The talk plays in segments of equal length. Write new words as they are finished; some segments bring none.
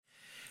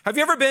Have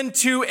you ever been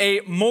to a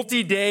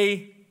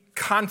multi-day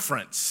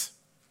conference?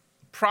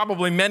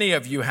 Probably many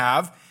of you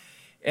have.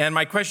 And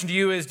my question to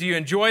you is, do you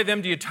enjoy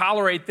them? Do you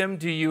tolerate them?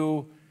 Do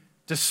you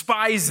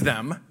despise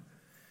them?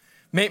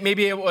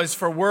 Maybe it was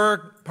for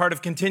work, part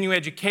of continuing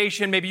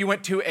education. Maybe you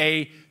went to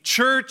a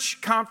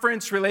church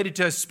conference related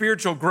to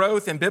spiritual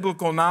growth and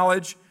biblical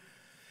knowledge.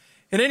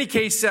 In any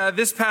case,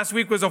 this past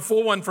week was a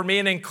full one for me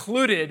and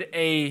included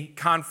a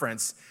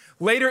conference.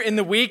 Later in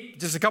the week,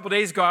 just a couple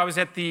days ago, I was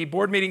at the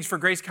board meetings for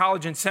Grace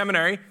College and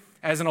Seminary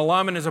as an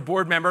alum and as a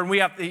board member, and we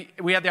had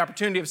the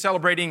opportunity of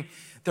celebrating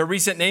the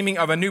recent naming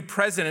of a new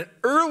president.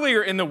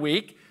 Earlier in the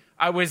week,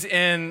 I was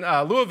in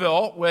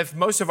Louisville with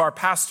most of our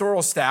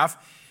pastoral staff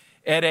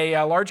at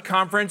a large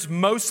conference,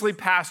 mostly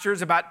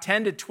pastors, about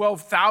 10 to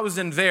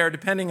 12,000 there,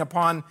 depending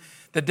upon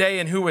the day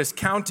and who was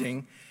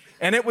counting.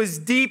 And it was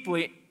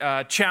deeply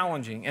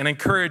challenging and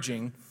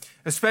encouraging,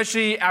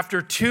 especially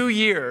after 2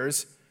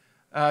 years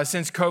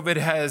since COVID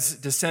has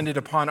descended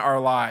upon our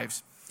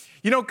lives.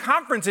 You know,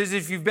 conferences,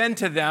 if you've been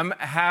to them,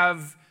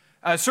 have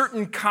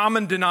certain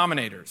common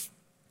denominators.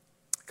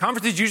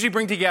 Conferences usually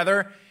bring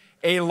together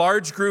a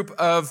large group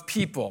of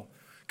people.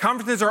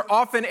 Conferences are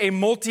often a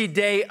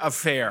multi-day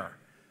affair,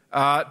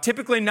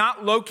 typically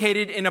not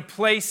located in a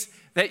place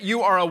that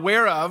you are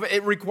aware of.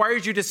 It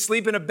requires you to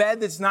sleep in a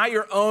bed that's not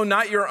your own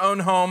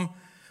home,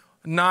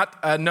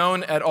 not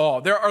known at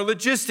all. There are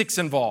logistics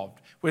involved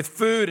with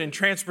food and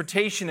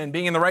transportation and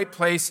being in the right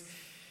place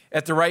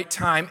at the right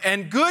time.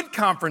 And good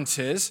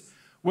conferences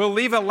will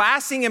leave a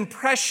lasting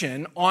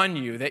impression on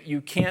you that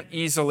you can't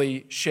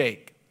easily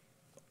shake.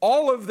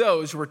 All of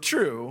those were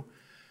true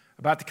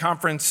about the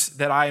conference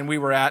that we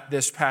were at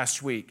this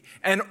past week.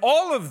 And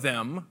all of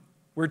them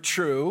were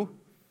true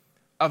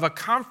of a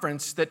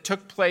conference that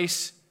took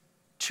place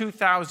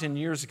 2,000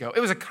 years ago. It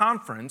was a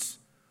conference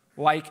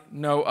like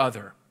no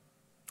other.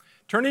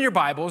 Turn in your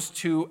Bibles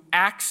to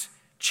Acts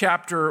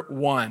chapter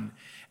 1.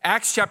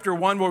 Acts chapter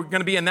 1, we're going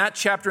to be in that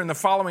chapter and the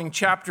following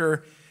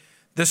chapter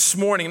this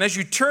morning. And as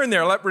you turn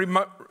there,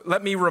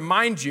 let me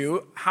remind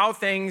you how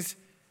things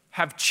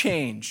have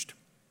changed.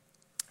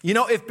 You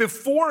know, if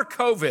before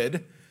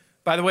COVID,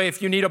 by the way,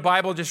 if you need a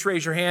Bible, just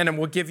raise your hand and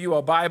we'll give you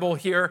a Bible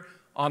here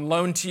on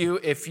loan to you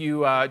if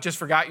you just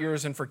forgot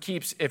yours and for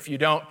keeps if you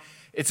don't.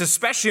 It's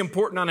especially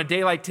important on a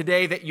day like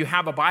today that you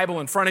have a Bible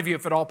in front of you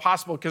if at all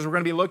possible, because we're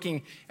going to be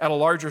looking at a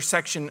larger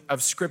section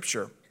of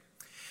Scripture.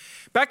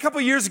 Back a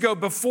couple years ago,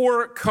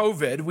 before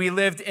COVID, we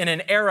lived in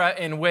an era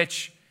in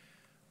which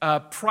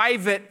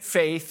private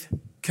faith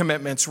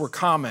commitments were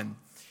common,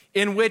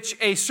 in which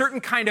a certain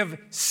kind of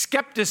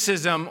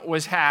skepticism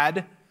was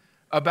had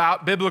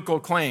about biblical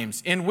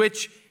claims, in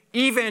which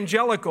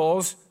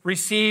evangelicals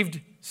received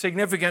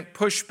significant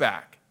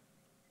pushback.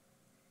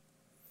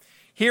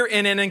 Here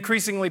in an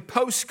increasingly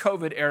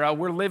post-COVID era,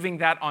 we're living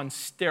that on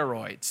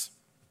steroids.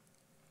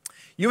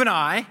 You and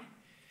I,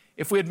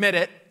 if we admit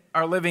it,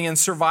 are living in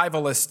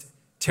survivalist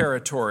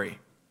territory.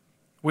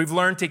 We've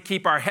learned to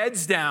keep our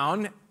heads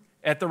down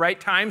at the right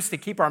times, to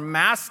keep our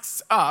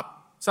masks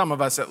up, some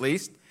of us at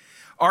least,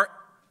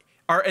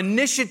 our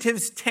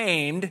initiatives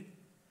tamed,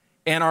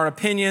 and our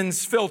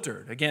opinions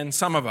filtered. Again,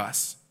 some of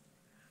us.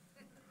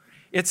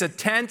 It's a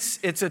tense,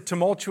 it's a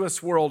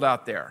tumultuous world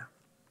out there.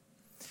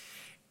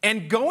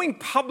 And going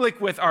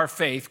public with our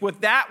faith,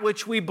 with that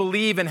which we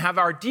believe and have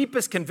our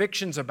deepest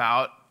convictions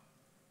about,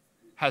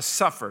 has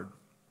suffered.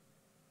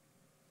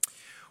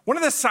 One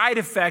of the side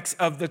effects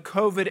of the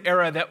COVID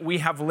era that we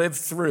have lived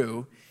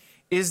through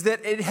is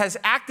that it has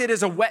acted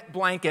as a wet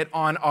blanket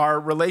on our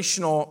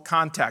relational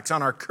contacts,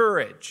 on our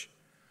courage,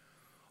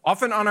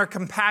 often on our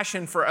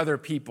compassion for other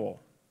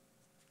people,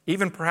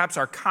 even perhaps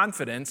our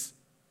confidence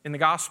in the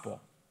gospel.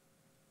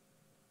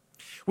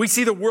 We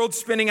see the world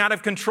spinning out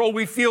of control.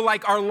 We feel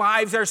like our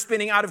lives are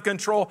spinning out of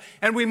control.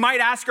 And we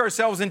might ask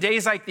ourselves in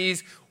days like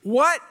these,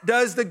 what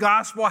does the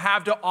gospel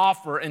have to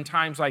offer in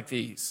times like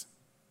these?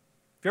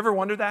 Have you ever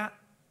wondered that?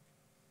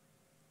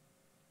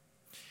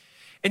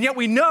 And yet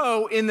we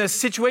know in the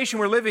situation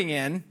we're living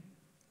in,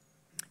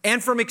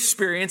 and from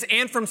experience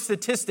and from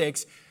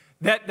statistics,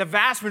 that the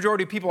vast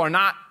majority of people are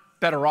not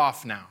better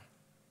off now.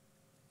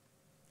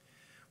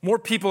 More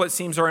people, it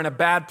seems, are in a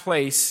bad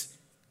place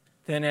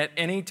than at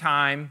any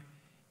time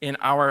in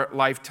our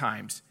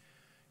lifetimes.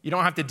 You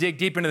don't have to dig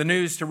deep into the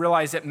news to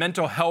realize that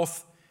mental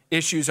health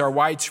issues are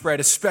widespread,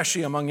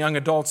 especially among young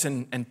adults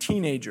and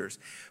teenagers.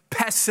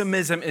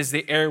 Pessimism is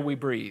the air we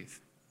breathe.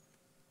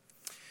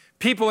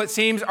 People, it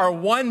seems, are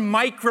one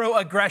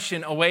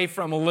microaggression away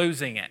from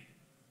losing it.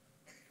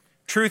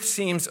 Truth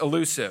seems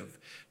elusive.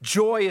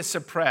 Joy is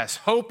suppressed.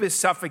 Hope is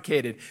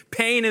suffocated.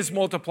 Pain is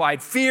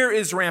multiplied. Fear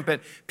is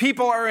rampant.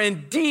 People are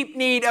in deep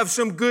need of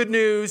some good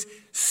news,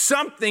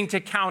 something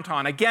to count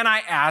on. Again, I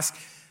ask,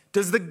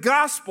 does the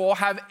gospel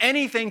have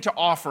anything to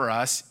offer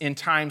us in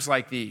times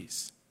like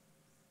these?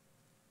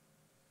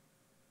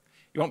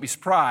 You won't be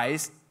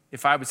surprised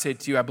if I would say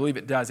to you, I believe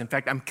it does. In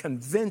fact, I'm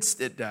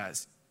convinced it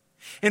does.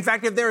 In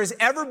fact, if there has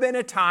ever been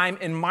a time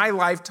in my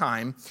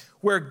lifetime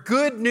where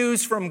good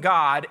news from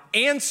God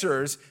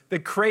answers the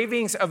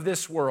cravings of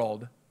this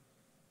world,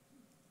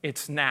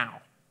 It's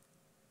now.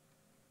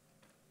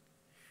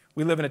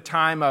 We live in a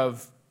time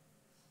of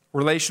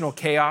relational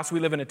chaos. We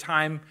live in a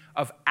time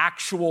of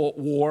actual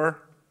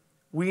war.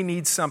 We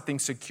need something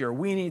secure.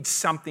 We need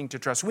something to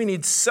trust. We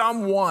need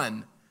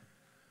someone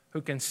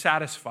who can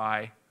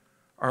satisfy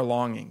our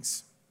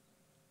longings.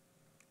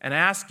 And I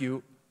ask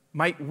you,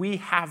 might we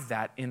have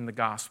that in the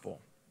gospel?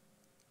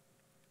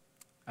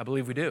 I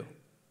believe we do.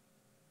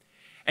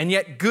 And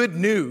yet good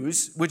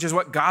news, which is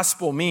what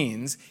gospel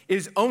means,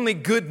 is only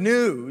good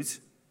news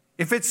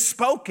if it's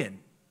spoken.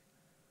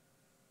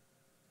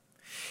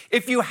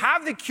 If you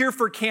have the cure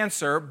for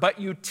cancer, but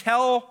you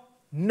tell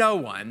no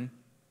one,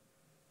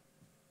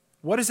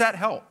 what does that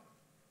help?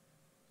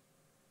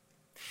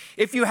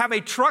 If you have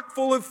a truck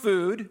full of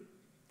food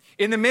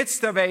in the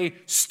midst of a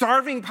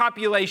starving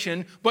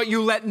population, but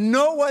you let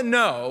no one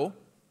know,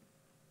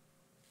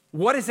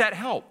 what does that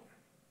help?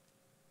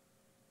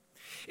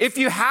 If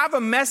you have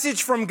a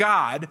message from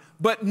God,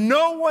 but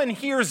no one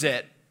hears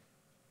it,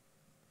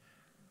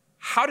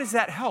 how does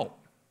that help?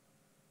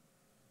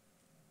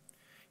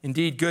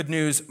 Indeed, good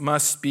news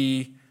must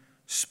be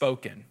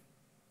spoken.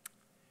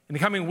 In the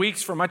coming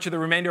weeks, for much of the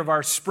remainder of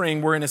our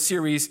spring, we're in a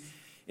series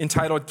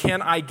entitled,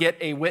 Can I Get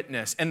a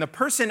Witness? And the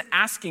person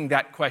asking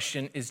that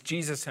question is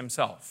Jesus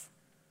himself.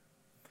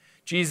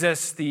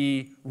 Jesus,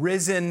 the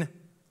risen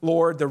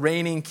Lord, the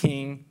reigning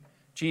King,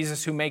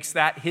 Jesus who makes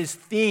that his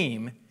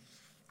theme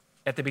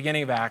at the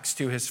beginning of Acts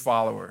to his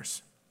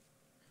followers.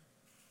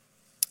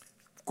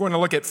 We're going to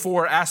look at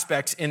 4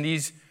 aspects in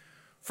these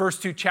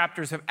first 2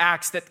 chapters of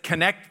Acts that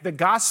connect the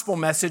gospel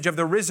message of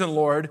the risen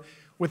Lord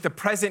with the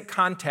present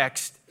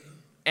context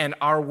and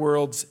our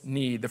world's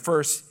need. The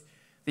first,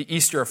 the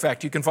Easter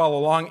effect. You can follow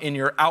along in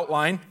your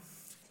outline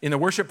in the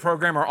worship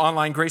program or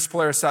online,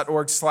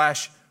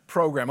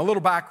 gracepolaris.org/program. A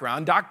little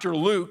background. Dr.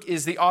 Luke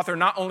is the author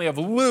not only of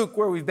Luke,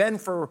 where we've been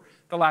for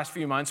the last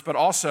few months, but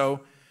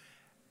also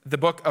the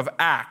book of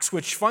Acts,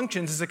 which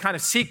functions as a kind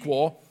of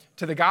sequel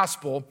to the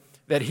gospel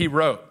that he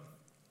wrote.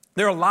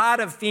 There are a lot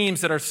of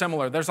themes that are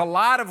similar. There's a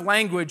lot of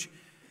language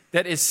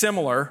that is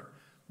similar,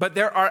 but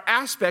there are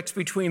aspects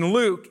between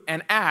Luke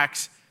and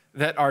Acts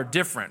that are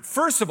different.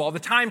 First of all, the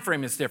time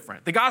frame is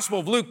different. The Gospel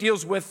of Luke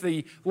deals with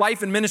the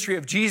life and ministry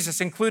of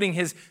Jesus, including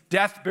his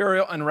death,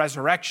 burial, and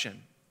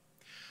resurrection.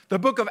 The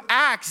book of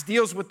Acts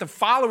deals with the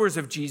followers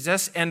of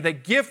Jesus and the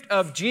gift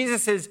of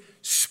Jesus'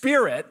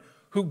 Spirit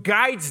who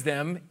guides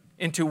them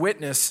into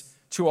witness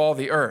to all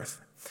the earth.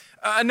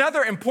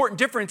 Another important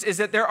difference is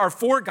that there are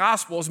 4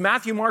 Gospels,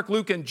 Matthew, Mark,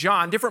 Luke, and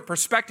John, different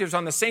perspectives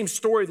on the same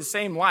story, the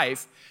same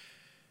life,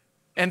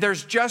 and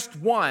there's just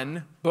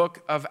one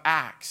book of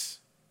Acts.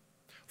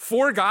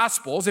 4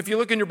 Gospels, if you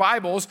look in your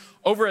Bibles,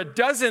 over a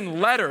dozen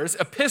letters,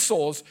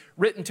 epistles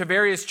written to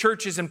various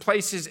churches and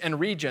places and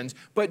regions,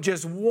 but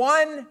just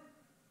one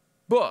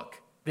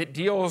book that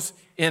deals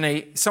in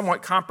a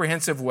somewhat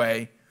comprehensive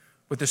way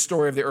with the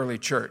story of the early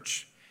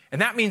church.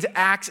 And that means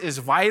Acts is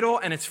vital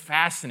and it's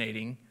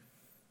fascinating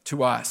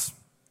to us.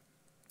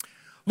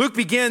 Luke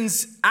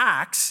begins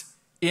Acts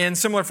in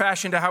similar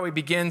fashion to how he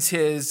begins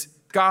his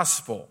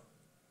gospel.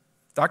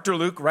 Dr.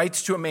 Luke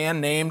writes to a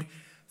man named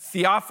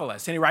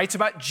Theophilus, and he writes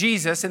about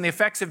Jesus and the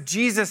effects of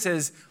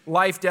Jesus'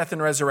 life, death,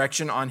 and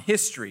resurrection on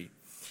history.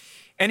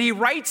 And he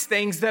writes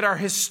things that are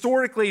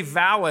historically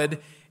valid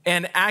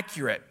and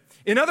accurate.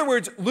 In other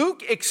words,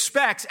 Luke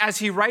expects, as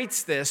he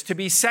writes this, to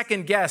be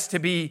second guessed, to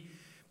be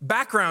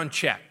background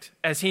checked,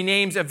 as he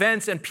names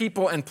events and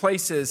people and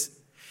places.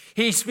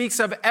 He speaks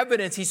of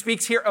evidence. He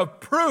speaks here of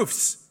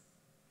proofs.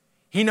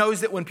 He knows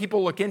that when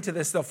people look into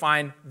this, they'll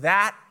find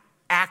that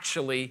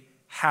actually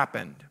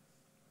happened.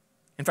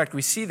 In fact,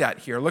 we see that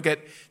here. Look at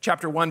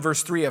chapter 1,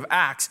 verse 3 of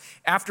Acts.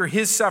 After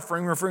his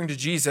suffering, referring to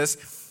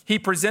Jesus, he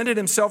presented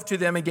himself to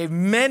them and gave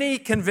many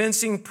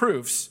convincing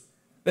proofs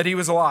that he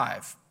was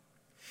alive.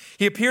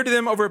 He appeared to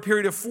them over a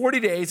period of 40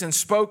 days and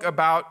spoke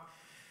about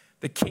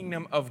the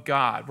kingdom of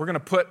God. We're going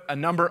to put a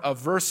number of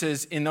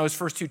verses in those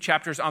first 2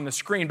 chapters on the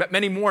screen, but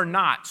many more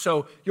not.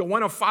 So you'll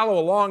want to follow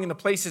along in the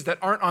places that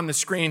aren't on the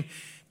screen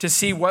to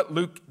see what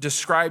Luke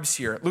describes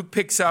here. Luke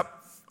picks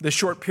up the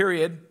short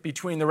period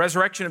between the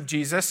resurrection of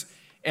Jesus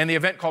and the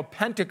event called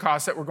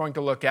Pentecost that we're going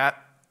to look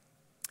at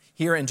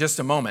here in just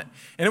a moment.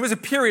 And it was a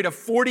period of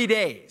 40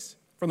 days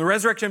from the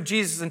resurrection of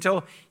Jesus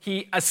until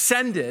he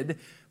ascended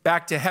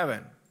back to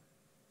heaven.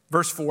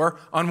 Verse 4,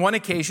 on one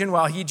occasion,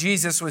 while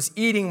Jesus was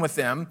eating with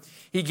them,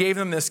 he gave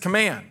them this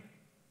command.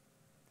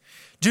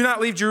 Do not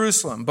leave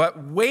Jerusalem,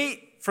 but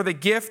wait for the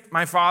gift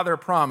my Father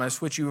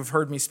promised, which you have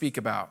heard me speak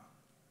about.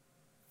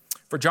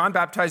 For John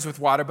baptized with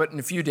water, but in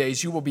a few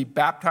days you will be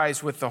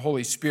baptized with the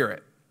Holy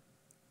Spirit.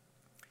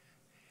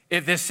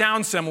 If this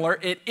sounds similar,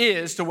 it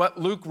is to what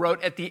Luke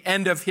wrote at the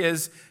end of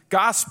his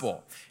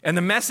gospel. And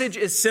the message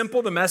is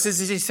simple. The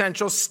message is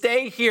essential.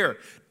 Stay here.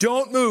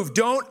 Don't move.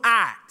 Don't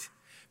act.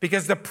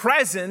 Because the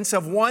presence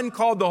of one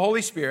called the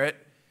Holy Spirit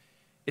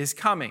is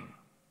coming.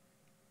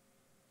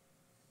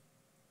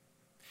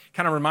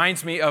 Kind of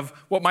reminds me of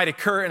what might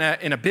occur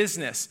in a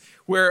business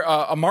where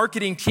a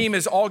marketing team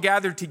is all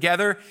gathered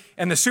together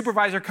and the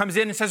supervisor comes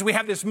in and says, we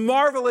have this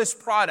marvelous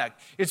product.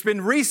 It's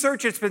been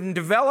researched, it's been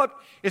developed,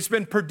 it's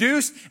been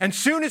produced, and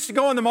soon it's to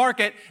go on the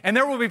market, and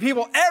there will be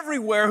people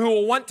everywhere who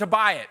will want to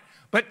buy it.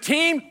 But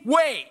team,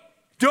 wait,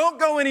 don't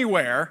go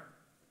anywhere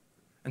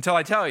until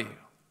I tell you.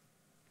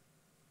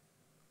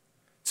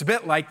 It's a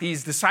bit like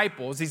these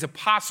disciples, these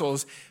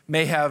apostles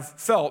may have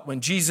felt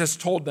when Jesus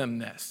told them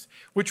this,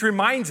 which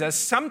reminds us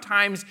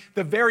sometimes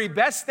the very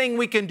best thing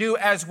we can do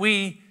as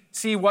we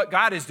see what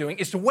God is doing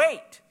is to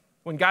wait.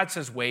 When God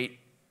says wait,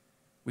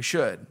 we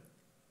should.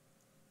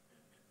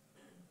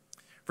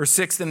 Verse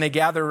 6, then they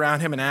gathered around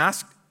him and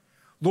asked,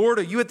 Lord,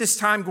 are you at this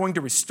time going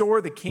to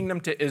restore the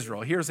kingdom to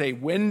Israel? Here's a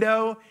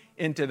window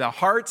into the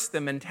hearts, the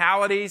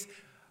mentalities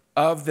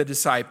of the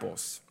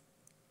disciples.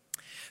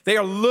 They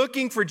are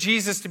looking for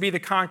Jesus to be the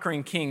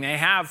conquering king. They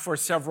have for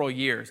several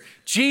years.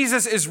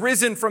 Jesus is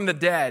risen from the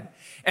dead,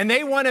 and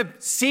they want to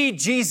see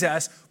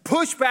Jesus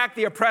push back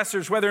the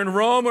oppressors, whether in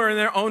Rome or in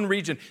their own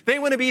region. They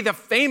want to be the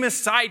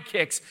famous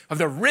sidekicks of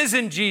the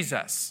risen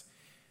Jesus.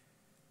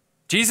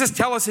 Jesus,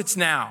 tell us it's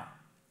now.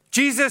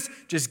 Jesus,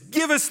 just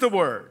give us the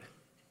word.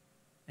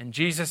 And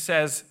Jesus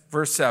says,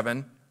 verse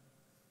 7,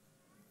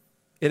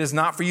 it is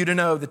not for you to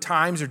know the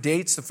times or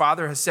dates the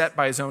Father has set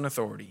by his own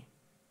authority.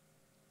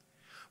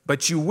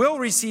 But you will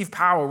receive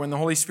power when the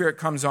Holy Spirit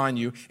comes on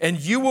you, and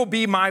you will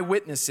be my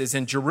witnesses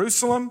in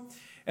Jerusalem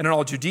and in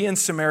all Judea and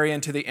Samaria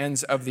and to the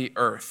ends of the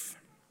earth.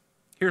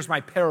 Here's my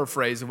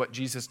paraphrase of what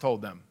Jesus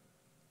told them.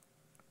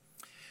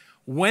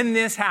 When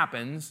this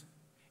happens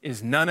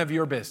is none of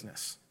your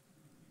business.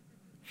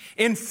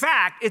 In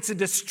fact, it's a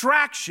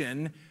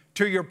distraction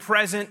to your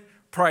present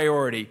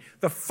priority.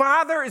 The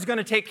Father is going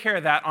to take care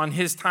of that on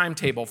his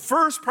timetable.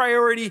 First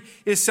priority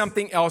is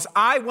something else.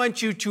 I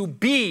want you to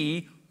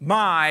be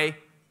my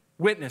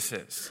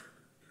witnesses.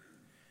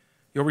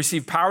 You'll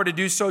receive power to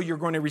do so. You're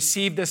going to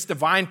receive this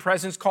divine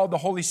presence called the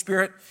Holy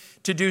Spirit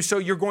to do so.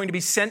 You're going to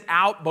be sent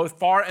out both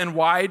far and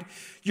wide.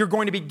 You're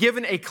going to be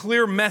given a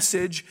clear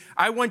message.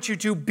 I want you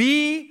to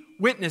be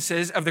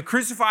witnesses of the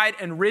crucified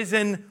and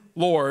risen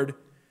Lord,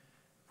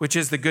 which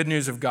is the good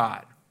news of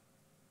God.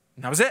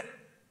 And that was it.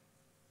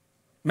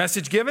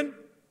 Message given,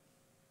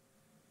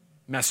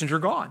 messenger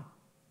gone.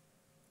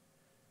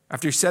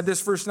 After he said this,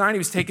 verse 9, he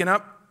was taken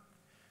up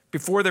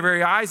before their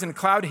very eyes, and a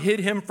cloud hid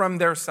him from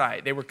their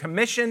sight. They were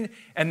commissioned,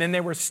 and then they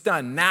were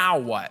stunned. Now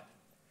what?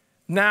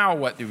 Now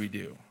what do we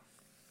do?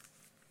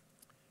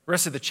 The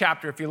rest of the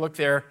chapter, if you look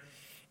there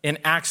in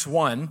Acts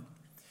 1,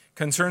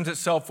 concerns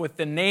itself with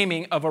the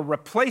naming of a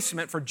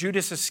replacement for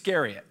Judas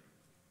Iscariot.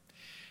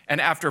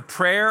 And after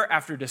prayer,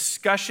 after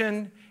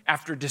discussion,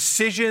 after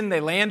decision,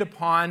 they land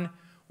upon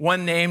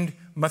one named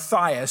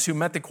Matthias, who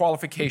met the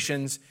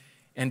qualifications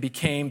and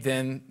became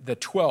then the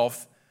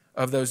 12th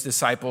of those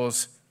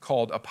disciples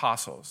called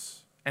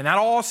apostles. And that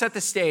all set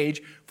the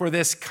stage for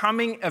this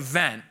coming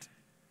event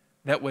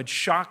that would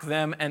shock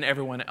them and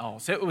everyone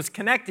else. It was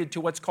connected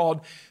to what's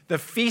called the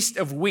Feast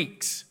of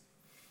Weeks.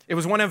 It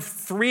was one of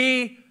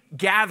 3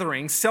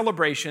 gatherings,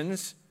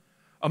 celebrations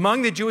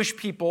among the Jewish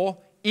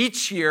people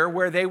each year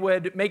where they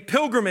would make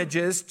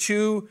pilgrimages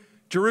to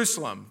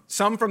Jerusalem,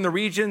 some from the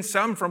region,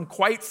 some from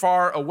quite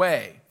far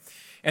away.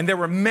 And there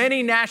were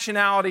many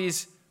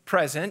nationalities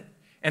present,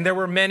 and there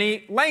were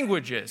many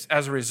languages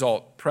as a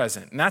result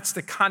present. And that's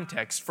the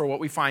context for what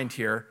we find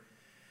here,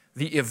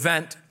 the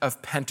event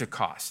of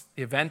Pentecost.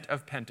 The event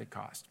of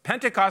Pentecost.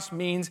 Pentecost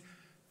means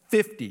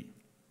 50.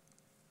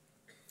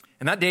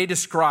 And that day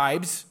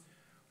describes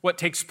what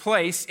takes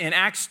place in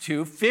Acts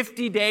 2,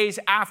 50 days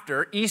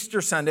after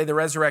Easter Sunday, the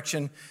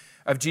resurrection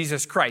of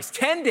Jesus Christ.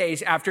 10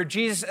 days after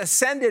Jesus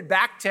ascended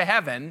back to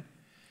heaven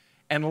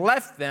and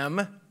left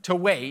them to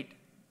wait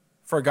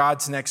for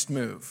God's next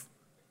move.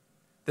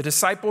 The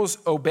disciples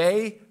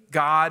obey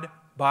God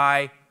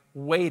by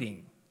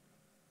waiting.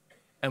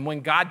 And when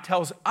God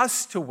tells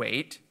us to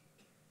wait,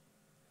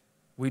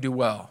 we do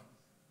well.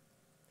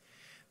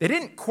 They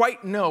didn't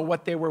quite know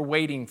what they were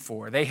waiting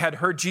for. They had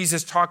heard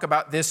Jesus talk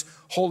about this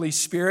Holy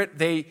Spirit.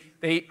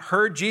 They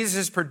heard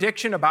Jesus'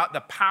 prediction about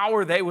the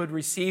power they would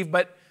receive,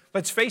 but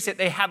let's face it,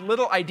 they had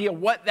little idea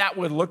what that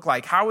would look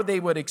like, how they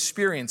would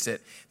experience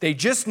it. They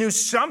just knew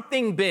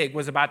something big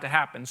was about to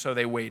happen, so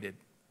they waited.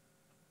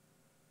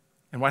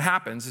 And what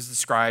happens is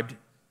described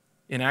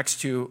in Acts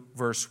 2,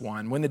 verse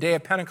 1. When the day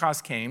of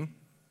Pentecost came,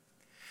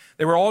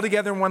 they were all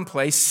together in one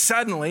place.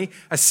 Suddenly,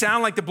 a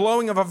sound like the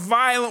blowing of a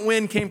violent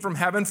wind came from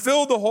heaven,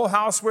 filled the whole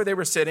house where they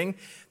were sitting.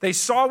 They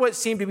saw what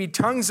seemed to be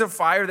tongues of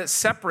fire that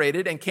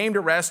separated and came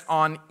to rest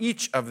on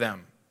each of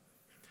them.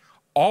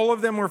 All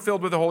of them were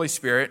filled with the Holy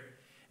Spirit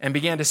and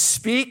began to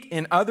speak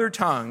in other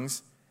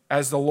tongues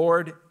as the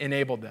Lord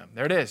enabled them.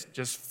 There it is,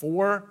 just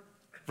 4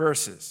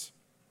 verses.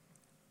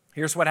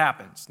 Here's what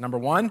happens. Number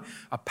 1,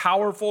 a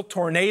powerful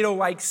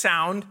tornado-like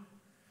sound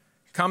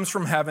comes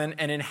from heaven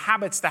and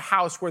inhabits the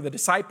house where the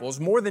disciples,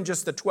 more than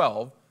just the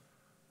 12,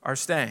 are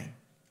staying.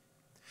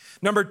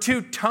 Number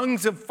 2,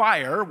 tongues of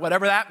fire,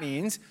 whatever that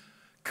means,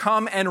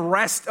 come and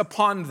rest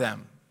upon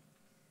them.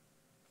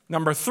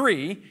 Number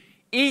 3,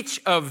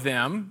 each of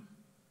them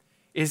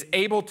is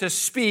able to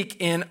speak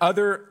in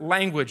other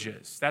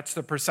languages. That's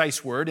the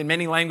precise word. In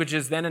many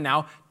languages then and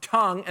now,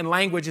 tongue and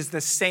language is the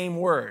same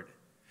word.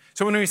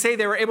 So when we say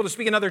they were able to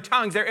speak in other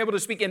tongues, they're able to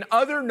speak in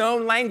other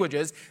known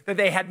languages that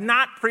they had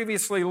not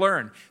previously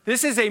learned.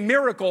 This is a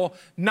miracle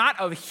not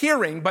of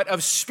hearing, but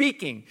of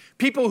speaking.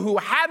 People who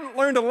hadn't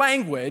learned a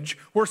language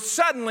were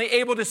suddenly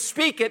able to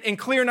speak it in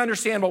clear and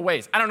understandable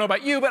ways. I don't know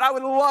about you, but I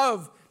would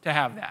love to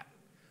have that.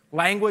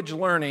 Language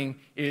learning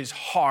is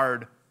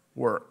hard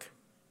work.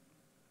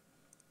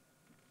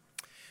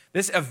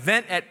 This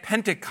event at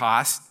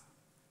Pentecost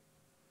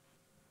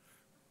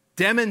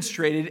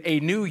demonstrated a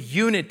new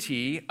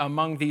unity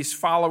among these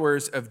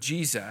followers of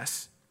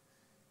Jesus,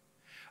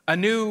 a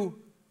new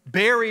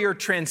barrier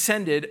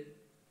transcended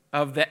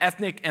of the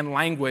ethnic and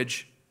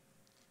language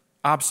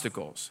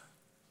obstacles.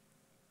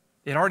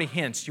 It already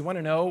hints. You want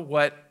to know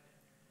what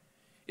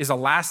is a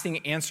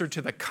lasting answer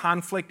to the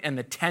conflict and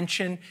the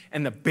tension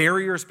and the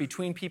barriers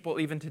between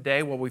people even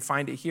today? Well, we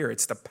find it here.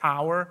 It's the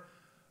power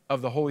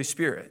of the Holy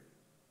Spirit.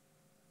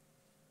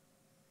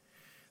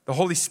 The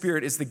Holy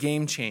Spirit is the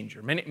game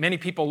changer. Many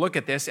people look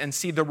at this and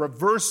see the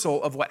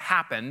reversal of what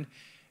happened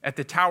at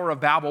the Tower of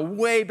Babel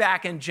way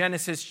back in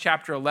Genesis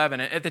chapter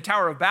 11. At the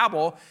Tower of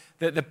Babel,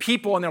 the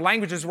people and their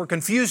languages were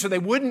confused so they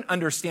wouldn't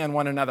understand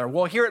one another.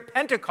 Well, here at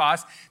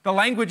Pentecost, the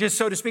languages,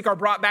 so to speak, are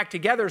brought back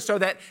together so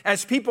that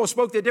as people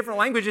spoke the different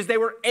languages, they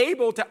were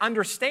able to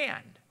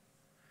understand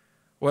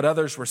what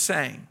others were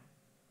saying.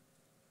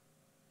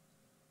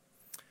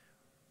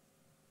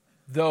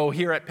 Though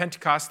here at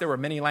Pentecost there were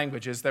many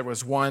languages, there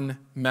was one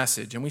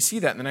message. And we see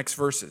that in the next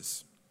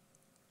verses.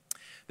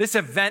 This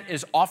event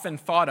is often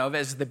thought of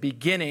as the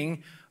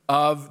beginning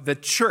of the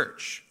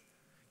church.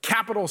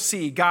 Capital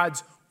C,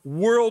 God's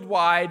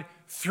worldwide,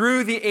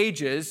 through the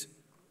ages,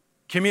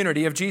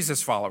 community of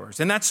Jesus followers.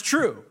 And that's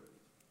true.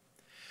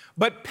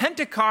 But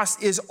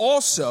Pentecost is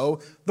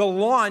also the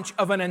launch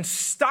of an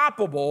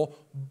unstoppable,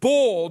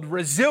 bold,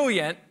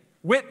 resilient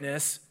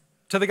witness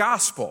to the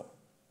gospel.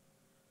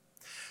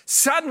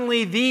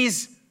 Suddenly,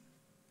 these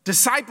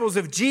disciples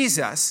of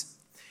Jesus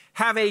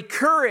have a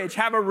courage,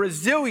 have a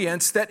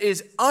resilience that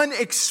is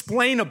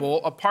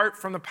unexplainable apart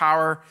from the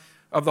power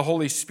of the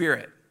Holy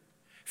Spirit.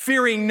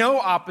 Fearing no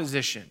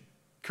opposition,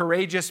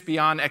 courageous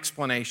beyond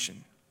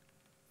explanation.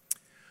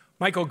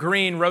 Michael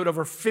Green wrote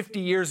over 50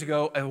 years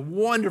ago a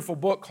wonderful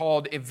book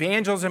called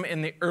Evangelism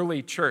in the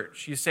Early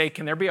Church. You say,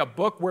 can there be a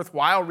book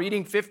worthwhile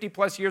reading 50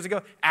 plus years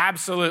ago?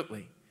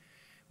 Absolutely.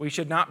 We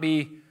should not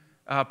be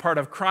part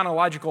of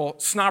chronological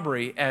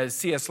snobbery, as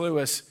C.S.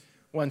 Lewis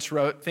once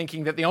wrote,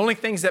 thinking that the only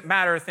things that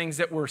matter are things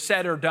that were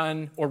said or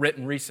done or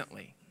written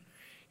recently.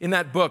 In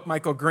that book,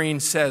 Michael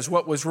Green says,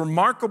 what was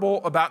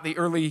remarkable about the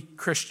early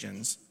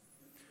Christians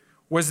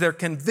was their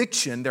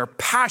conviction, their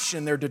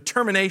passion, their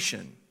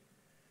determination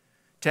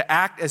to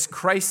act as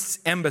Christ's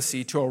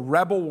embassy to a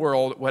rebel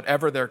world,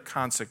 whatever their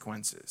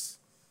consequences.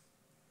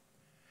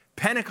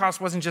 Pentecost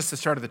wasn't just the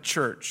start of the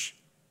church.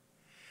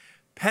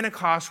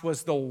 Pentecost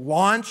was the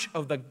launch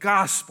of the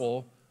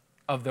gospel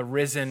of the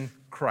risen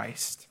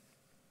Christ.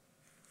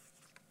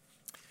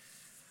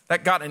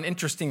 That got an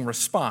interesting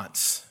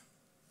response.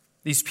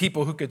 These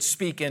people who could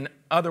speak in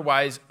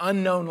otherwise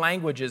unknown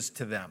languages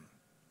to them.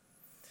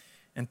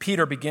 And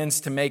Peter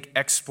begins to make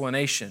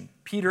explanation.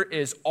 Peter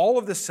is all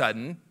of a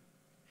sudden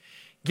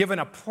given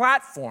a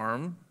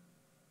platform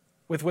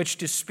with which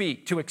to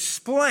speak, to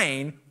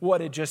explain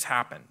what had just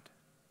happened.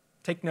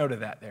 Take note of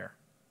that there.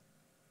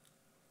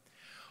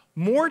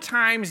 More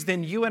times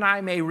than you and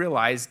I may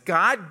realize,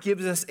 God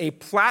gives us a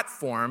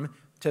platform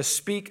to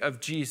speak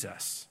of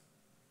Jesus.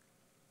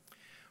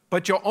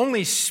 But you'll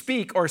only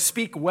speak or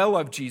speak well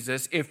of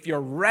Jesus if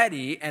you're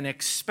ready and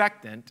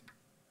expectant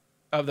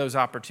of those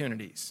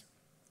opportunities.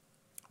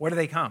 Where do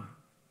they come?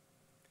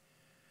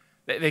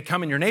 They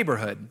come in your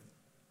neighborhood.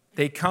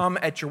 They come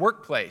at your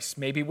workplace,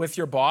 maybe with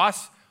your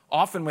boss,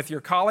 often with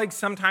your colleagues,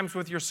 sometimes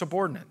with your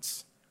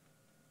subordinates.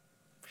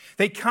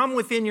 They come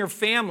within your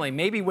family,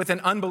 maybe with an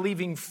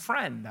unbelieving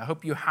friend. I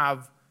hope you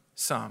have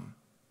some.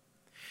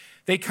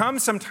 They come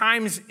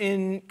sometimes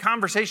in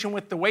conversation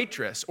with the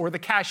waitress or the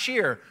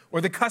cashier or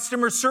the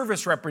customer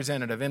service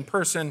representative in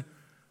person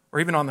or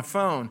even on the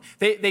phone.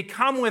 They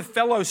come with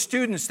fellow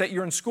students that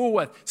you're in school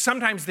with,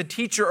 sometimes the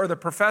teacher or the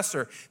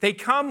professor. They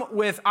come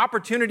with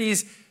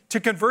opportunities to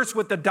converse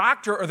with the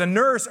doctor or the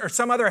nurse or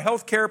some other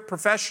healthcare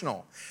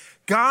professional.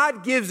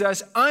 God gives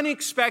us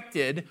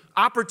unexpected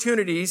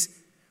opportunities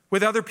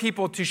with other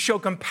people to show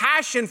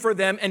compassion for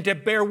them and to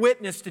bear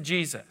witness to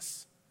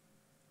Jesus.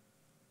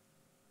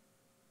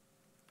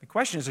 The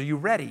question is, are you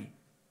ready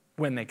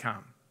when they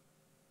come?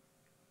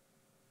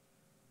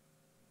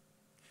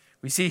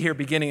 We see here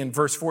beginning in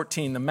verse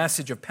 14, the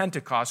message of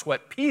Pentecost,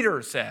 what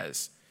Peter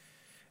says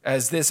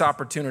as this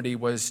opportunity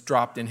was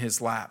dropped in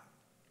his lap.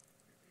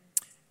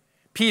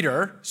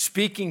 Peter,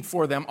 speaking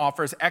for them,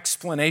 offers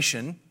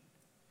explanation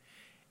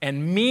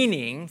and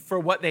meaning for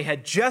what they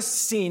had just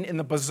seen in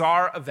the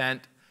bizarre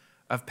event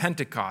of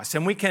Pentecost.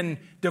 And we can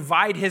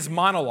divide his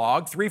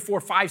monologue, 3, 4,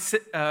 5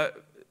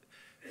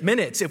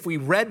 minutes if we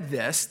read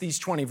these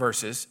 20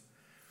 verses.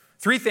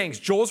 3 things: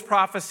 Joel's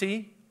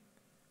prophecy,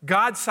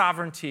 God's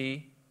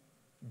sovereignty,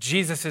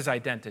 Jesus'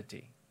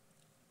 identity.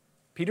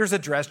 Peter's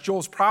address,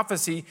 Joel's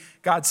prophecy,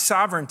 God's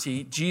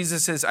sovereignty,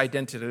 Jesus'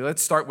 identity.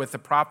 Let's start with the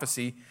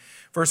prophecy.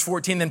 Verse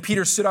 14, then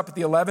Peter stood up at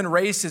the 11,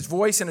 raised his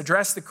voice and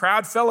addressed the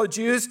crowd, fellow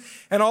Jews,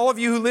 and all of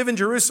you who live in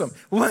Jerusalem.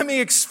 Let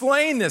me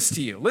explain this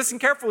to you. Listen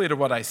carefully to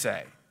what I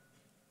say.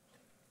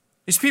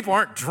 These people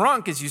aren't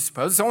drunk, as you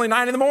suppose. It's only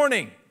 9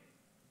 a.m.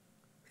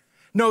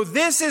 No,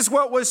 this is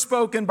what was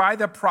spoken by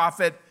the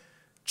prophet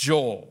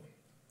Joel.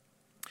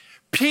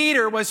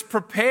 Peter was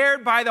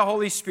prepared by the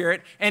Holy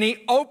Spirit, and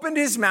he opened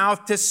his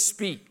mouth to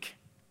speak.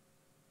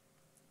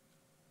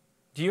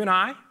 Do you and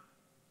I?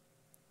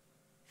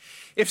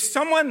 If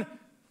someone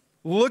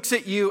looks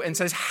at you and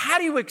says, how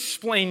do you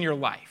explain your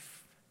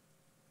life?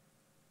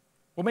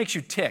 What makes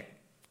you tick?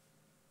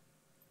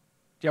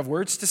 Do you have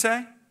words to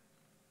say?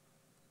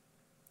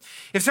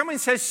 If someone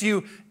says to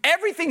you,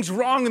 everything's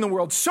wrong in the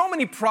world, so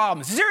many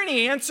problems, is there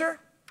any answer?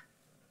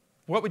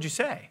 What would you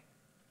say?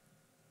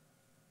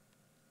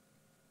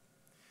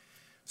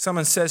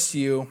 Someone says to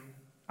you,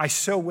 I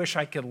so wish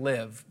I could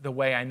live the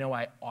way I know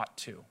I ought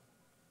to.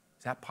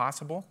 Is that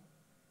possible?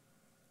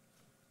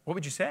 What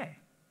would you say?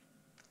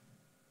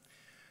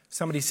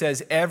 Somebody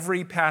says,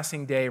 every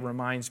passing day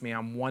reminds me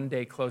I'm one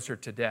day closer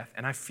to death,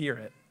 and I fear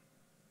it.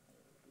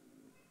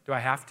 Do I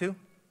have to?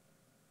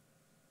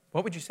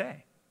 What would you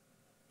say?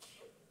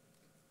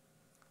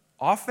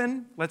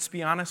 Often, let's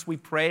be honest, we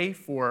pray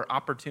for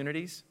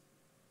opportunities.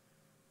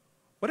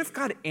 What if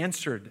God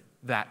answered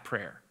that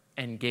prayer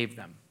and gave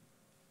them?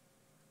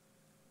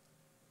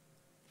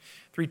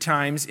 3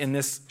 times in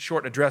this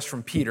short address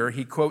from Peter,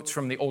 he quotes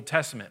from the Old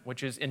Testament,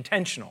 which is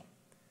intentional.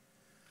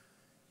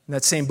 In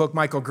that same book,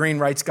 Michael Green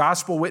writes,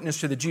 gospel witness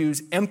to the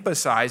Jews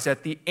emphasized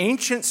that the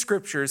ancient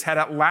scriptures had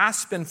at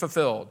last been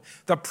fulfilled.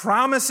 The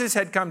promises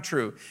had come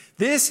true.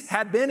 This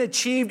had been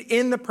achieved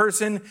in the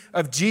person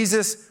of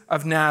Jesus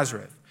of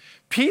Nazareth.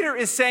 Peter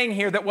is saying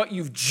here that what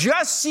you've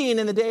just seen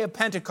in the day of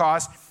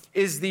Pentecost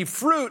is the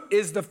fruit,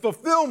 is the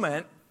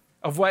fulfillment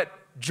of what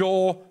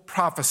Joel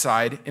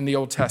prophesied in the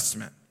Old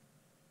Testament.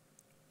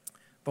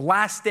 The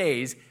last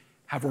days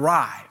have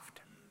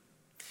arrived.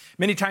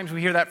 Many times we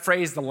hear that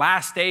phrase, the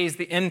last days,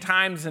 the end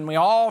times, and we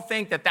all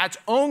think that that's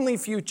only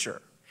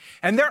future.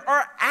 And there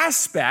are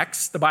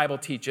aspects, the Bible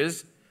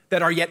teaches,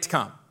 that are yet to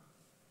come.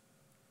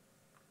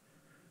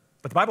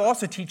 But the Bible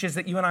also teaches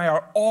that you and I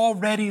are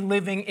already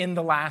living in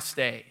the last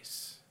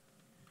days.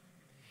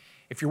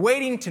 If you're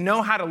waiting to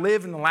know how to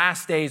live in the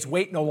last days,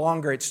 wait no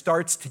longer. It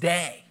starts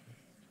today.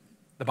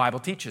 The Bible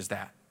teaches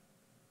that.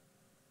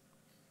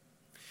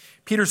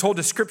 Peter's whole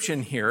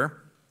description here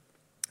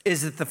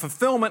is that the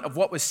fulfillment of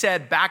what was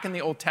said back in the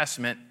Old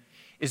Testament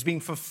is being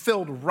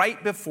fulfilled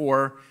right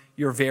before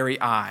your very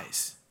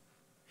eyes.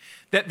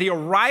 That the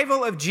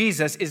arrival of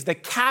Jesus is the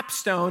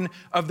capstone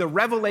of the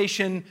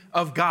revelation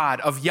of God,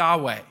 of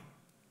Yahweh.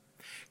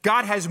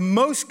 God has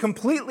most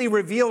completely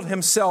revealed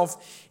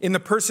himself in the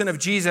person of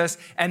Jesus,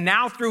 and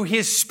now through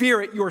his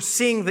Spirit, you're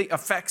seeing the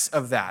effects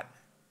of that.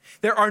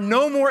 There are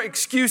no more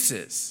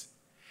excuses.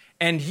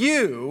 And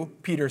you,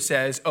 Peter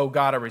says, owe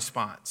God a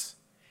response.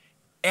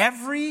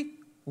 Every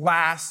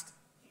last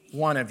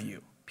one of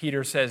you,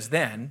 Peter says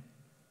then,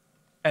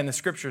 and the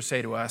scriptures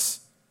say to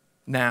us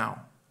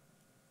now.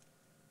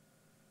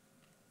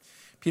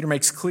 Peter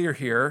makes clear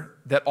here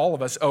that all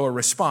of us owe a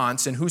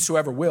response, and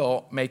whosoever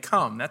will may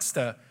come. That's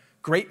the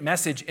great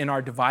message in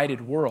our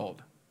divided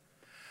world.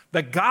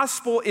 The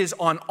gospel is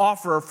on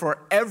offer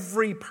for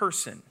every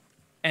person,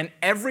 and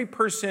every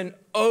person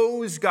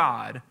owes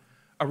God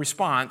a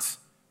response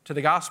to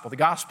the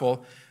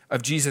gospel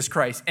of Jesus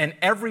Christ, and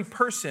every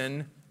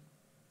person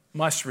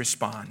must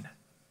respond.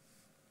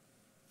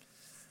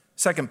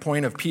 Second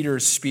point of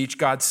Peter's speech,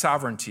 God's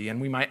sovereignty, and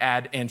we might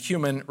add, and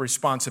human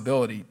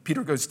responsibility.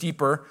 Peter goes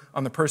deeper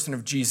on the person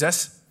of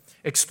Jesus,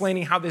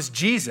 explaining how this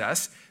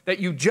Jesus that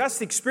you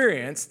just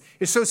experienced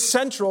is so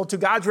central to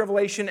God's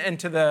revelation and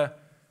to the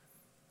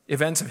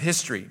events of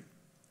history.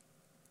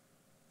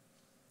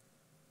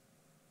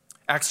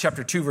 Acts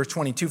chapter 2, verse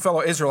 22,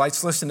 fellow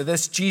Israelites, listen to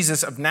this.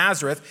 Jesus of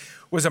Nazareth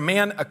was a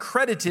man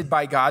accredited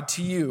by God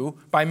to you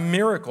by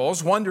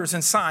miracles, wonders,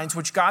 and signs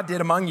which God did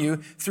among you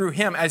through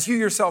him, as you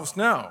yourselves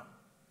know.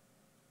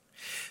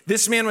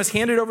 This man was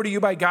handed over to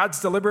you by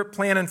God's deliberate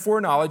plan and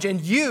foreknowledge,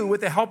 and you,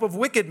 with the help of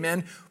wicked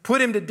men,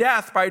 put him to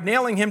death by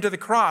nailing him to the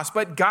cross.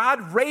 But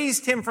God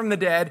raised him from the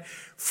dead,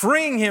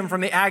 freeing him from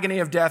the agony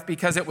of death,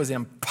 because it was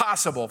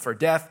impossible for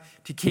death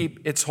to keep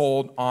its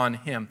hold on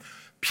him.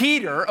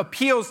 Peter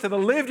appeals to the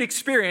lived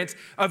experience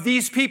of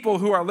these people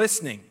who are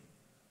listening.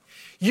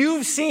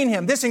 You've seen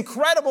him. This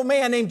incredible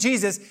man named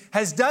Jesus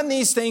has done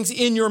these things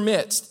in your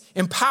midst,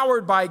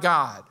 empowered by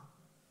God.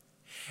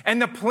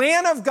 And the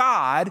plan of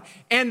God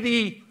and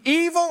the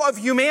evil of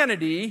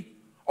humanity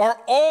are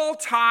all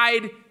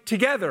tied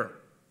together.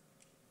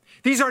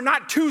 These are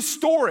not two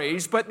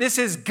stories, but this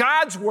is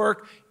God's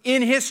work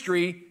in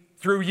history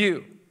through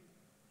you.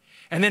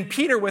 And then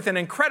Peter, with an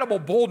incredible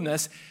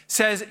boldness,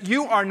 says,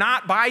 you are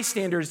not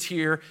bystanders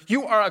here.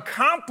 You are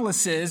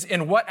accomplices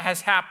in what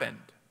has happened.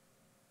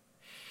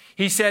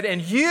 He said,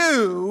 and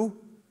you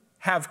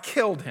have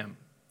killed him.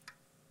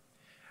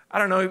 I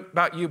don't know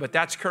about you, but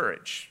that's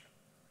courage.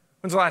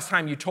 When's the last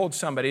time you told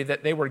somebody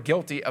that they were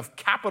guilty of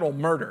capital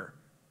murder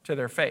to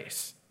their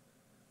face?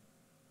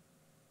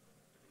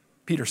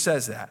 Peter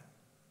says that.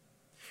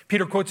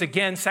 Peter quotes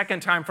again,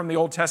 second time from the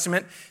Old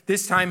Testament,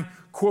 this time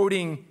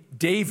quoting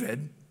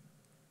David,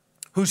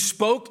 who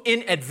spoke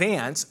in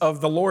advance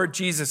of the Lord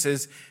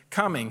Jesus'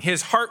 coming.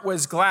 His heart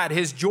was glad,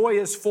 his joy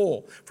is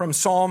full, from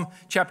Psalm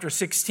chapter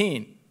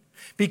 16.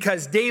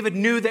 Because David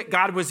knew that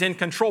God was in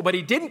control, but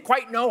he didn't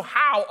quite know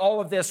how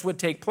all of this would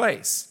take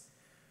place.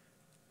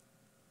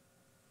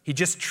 He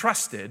just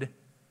trusted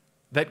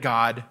that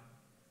God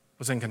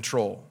was in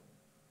control.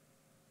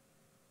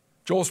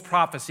 Joel's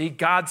prophecy,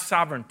 God's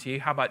sovereignty.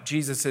 How about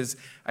Jesus'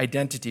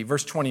 identity?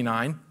 Verse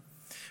 29,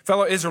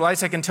 fellow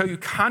Israelites, I can tell you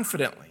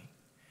confidently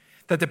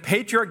that the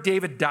patriarch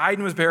David died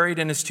and was buried,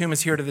 and his tomb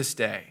is here to this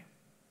day.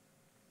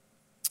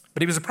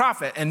 But he was a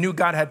prophet and knew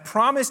God had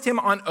promised him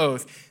on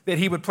oath that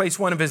he would place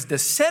one of his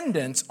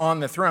descendants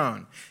on the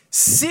throne.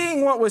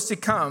 Seeing what was to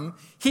come,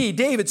 he,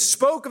 David,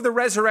 spoke of the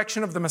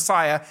resurrection of the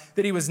Messiah,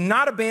 that he was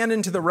not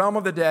abandoned to the realm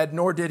of the dead,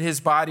 nor did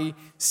his body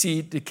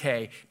see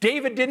decay.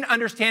 David didn't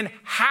understand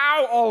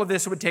how all of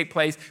this would take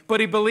place, but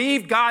he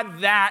believed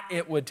God that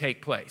it would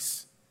take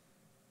place.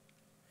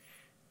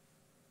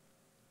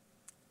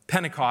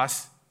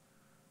 Pentecost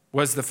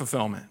was the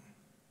fulfillment.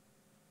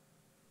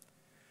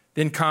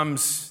 Then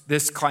comes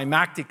this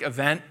climactic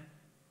event.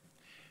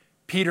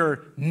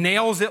 Peter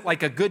nails it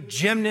like a good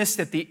gymnast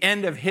at the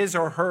end of his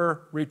or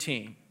her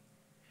routine.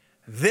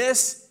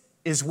 This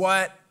is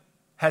what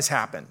has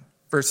happened.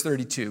 Verse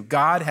 32,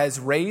 God has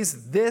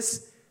raised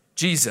this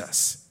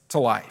Jesus to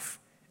life,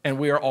 and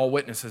we are all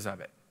witnesses of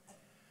it.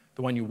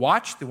 The one you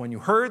watched, the one you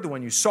heard, the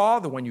one you saw,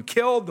 the one you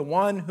killed, the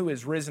one who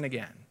is risen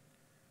again.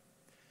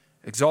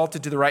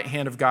 Exalted to the right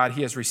hand of God,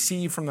 he has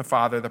received from the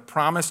Father the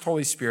promised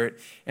Holy Spirit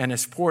and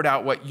has poured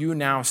out what you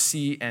now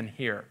see and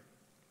hear.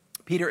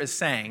 Peter is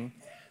saying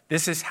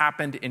this has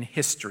happened in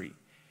history.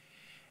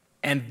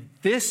 And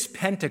this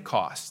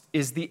Pentecost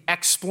is the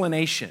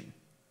explanation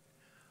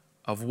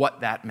of what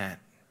that meant.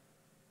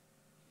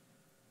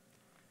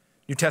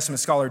 New Testament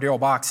scholar Darrell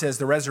Bock says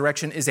the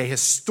resurrection is a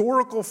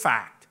historical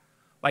fact,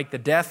 like the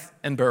death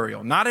and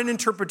burial, not an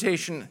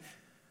interpretation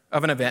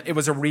of an event. It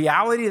was a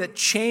reality that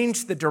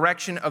changed the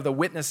direction of the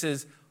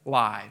witnesses'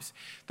 lives.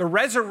 The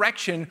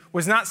resurrection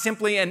was not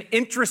simply an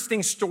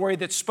interesting story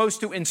that's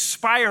supposed to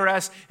inspire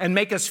us and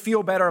make us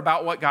feel better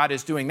about what God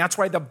is doing. That's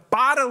why the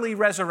bodily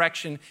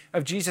resurrection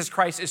of Jesus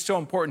Christ is so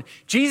important.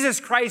 Jesus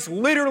Christ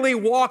literally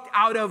walked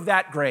out of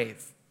that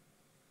grave.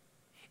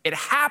 It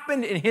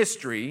happened in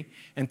history,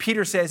 and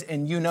Peter says,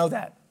 and you know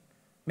that.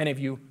 Many of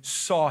you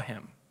saw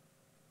him.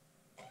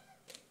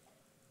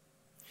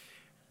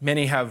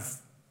 Many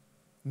have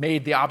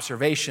made the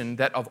observation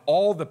that of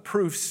all the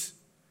proofs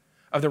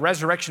of the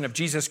resurrection of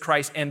Jesus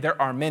Christ, and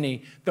there are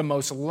many, the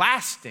most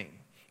lasting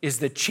is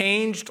the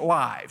changed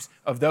lives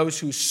of those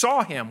who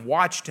saw him,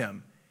 watched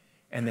him,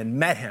 and then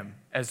met him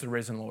as the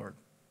risen Lord.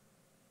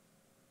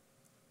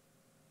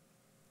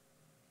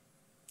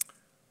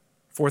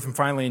 Fourth and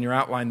finally in your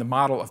outline, the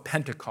model of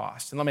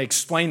Pentecost. And let me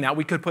explain that.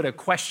 We could put a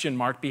question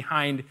mark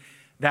behind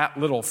that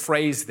little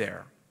phrase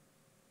there.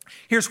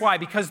 Here's why.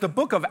 Because the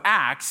book of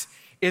Acts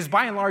is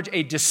by and large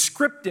a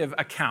descriptive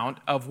account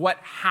of what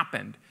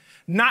happened,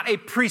 not a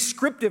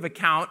prescriptive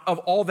account of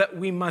all that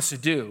we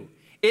must do.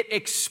 It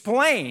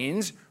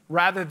explains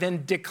rather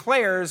than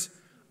declares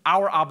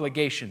our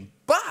obligation.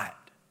 But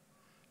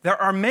there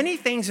are many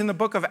things in the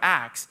book of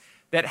Acts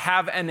that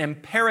have an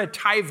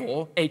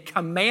imperatival, a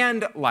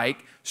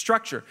command-like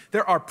structure.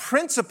 There are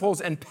principles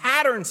and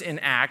patterns in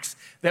Acts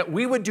that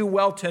we would do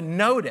well to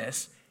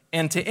notice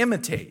and to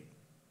imitate.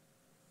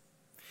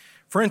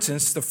 For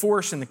instance, the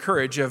force and the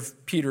courage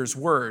of Peter's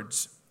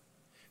words.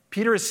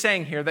 Peter is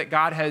saying here that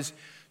God has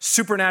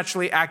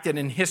supernaturally acted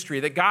in history,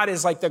 that God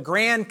is like the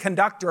grand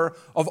conductor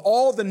of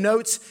all the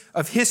notes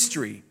of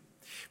history.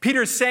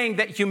 Peter is saying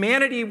that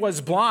humanity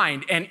was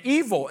blind and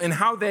evil in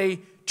how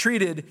they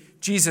treated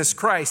Jesus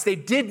Christ. They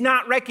did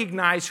not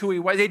recognize who he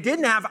was. They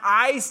didn't have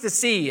eyes to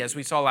see, as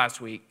we saw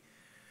last week,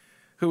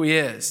 who he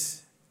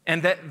is.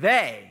 And that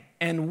they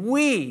and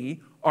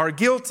we are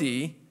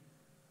guilty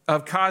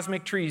of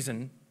cosmic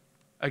treason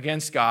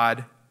against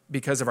God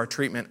because of our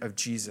treatment of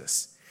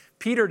Jesus.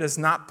 Peter does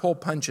not pull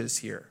punches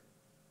here.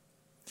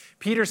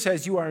 Peter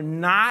says you are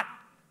not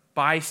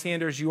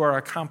bystanders, you are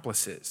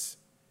accomplices.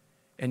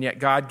 And yet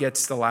God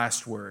gets the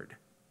last word.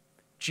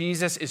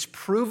 Jesus is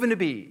proven to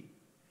be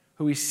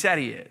who he said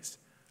he is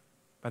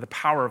by the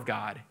power of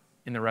God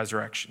in the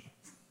resurrection.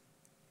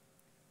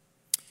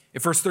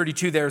 If verse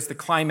 32 there is the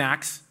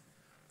climax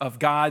of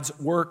God's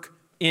work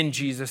in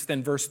Jesus,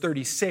 then verse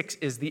 36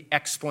 is the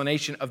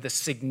explanation of the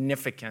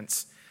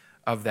significance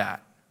of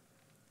that.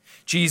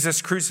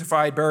 Jesus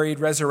crucified, buried,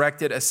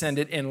 resurrected,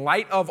 ascended. In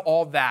light of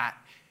all that,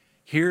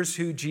 Here's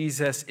who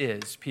Jesus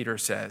is, Peter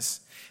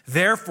says.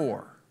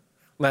 Therefore,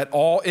 let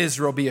all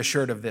Israel be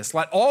assured of this.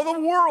 Let all the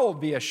world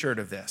be assured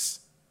of this.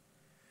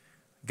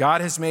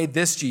 God has made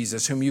this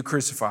Jesus, whom you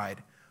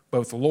crucified,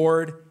 both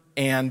Lord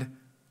and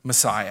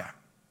Messiah.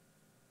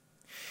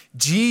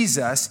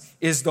 Jesus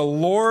is the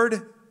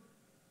Lord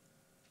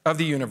of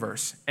the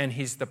universe, and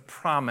he's the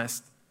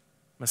promised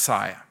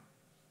Messiah.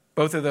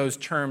 Both of those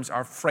terms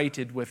are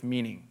freighted with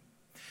meaning.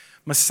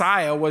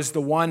 Messiah was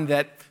the one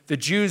that the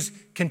Jews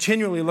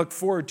continually looked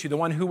forward to, the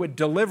one who would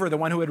deliver, the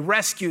one who would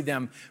rescue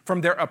them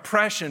from their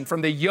oppression,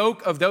 from the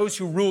yoke of those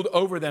who ruled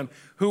over them,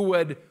 who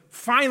would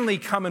finally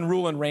come and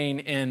rule and reign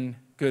in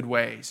good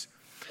ways.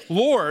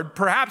 Lord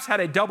perhaps had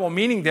a double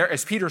meaning there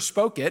as Peter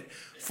spoke it.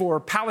 For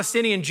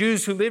Palestinian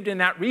Jews who lived in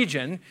that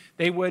region,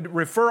 they would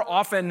refer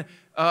often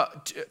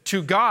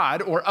to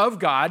God or of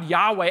God,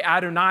 Yahweh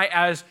Adonai,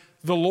 as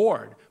the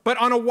Lord. But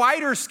on a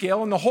wider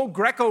scale, in the whole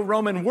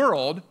Greco-Roman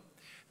world,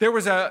 there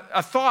was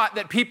a thought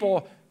that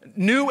people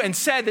knew and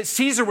said that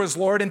Caesar was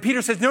Lord, and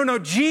Peter says, no,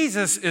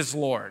 Jesus is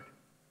Lord.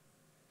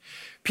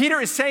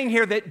 Peter is saying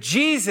here that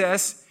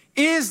Jesus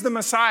is the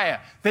Messiah,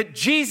 that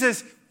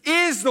Jesus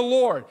is the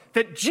Lord,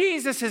 that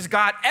Jesus is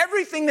God.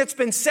 Everything that's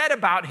been said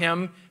about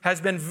him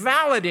has been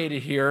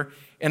validated here,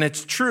 and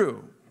it's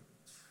true.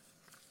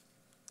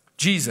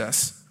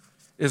 Jesus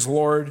is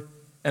Lord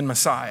and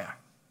Messiah.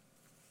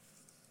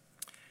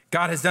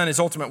 God has done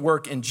his ultimate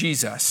work in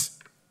Jesus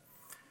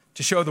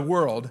to show the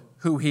world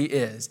who he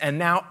is. And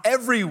now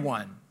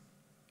everyone,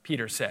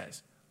 Peter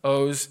says,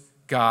 owes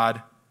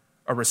God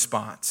a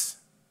response.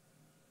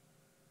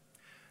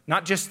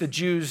 Not just the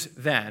Jews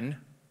then,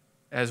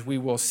 as we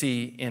will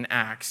see in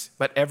Acts,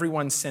 but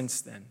everyone since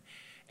then.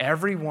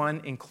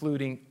 Everyone,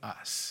 including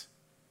us.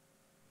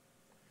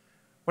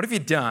 What have you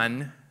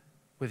done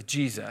with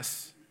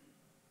Jesus,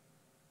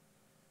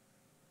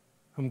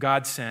 whom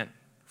God sent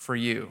for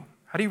you?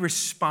 How do you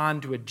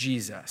respond to a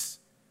Jesus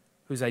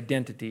whose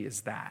identity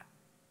is that?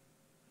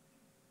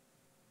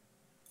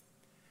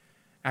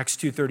 Acts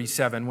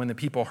 2:37, when the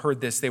people heard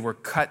this, they were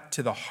cut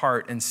to the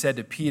heart and said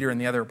to Peter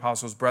and the other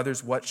apostles,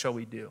 brothers, what shall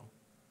we do?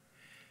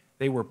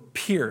 They were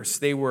pierced,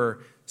 they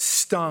were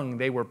stung,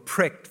 they were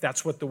pricked.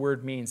 That's what the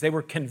word means. They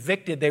were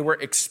convicted, they were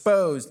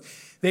exposed,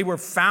 they were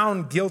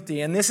found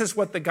guilty. And this is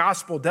what the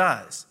gospel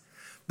does.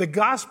 The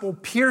gospel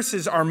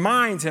pierces our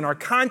minds and our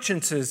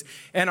consciences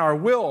and our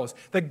wills.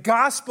 The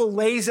gospel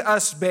lays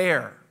us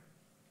bare.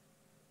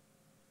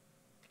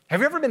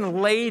 Have you ever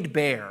been laid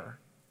bare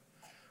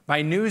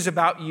by news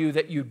about you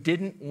that you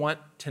didn't want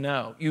to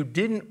know, you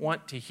didn't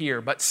want to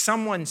hear, but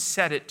someone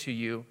said it to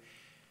you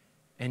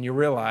and you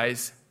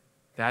realize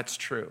that's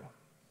true?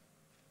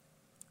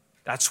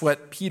 That's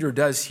what Peter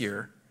does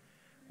here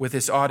with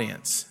his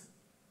audience.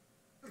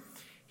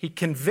 He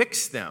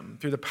convicts them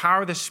through the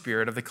power of the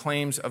Spirit of the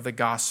claims of the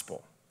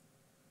gospel.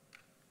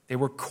 They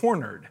were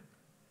cornered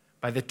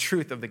by the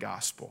truth of the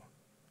gospel.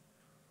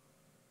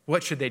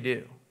 What should they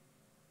do?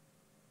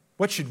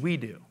 What should we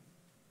do?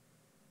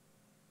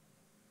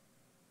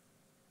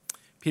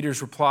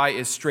 Peter's reply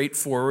is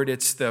straightforward.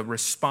 It's the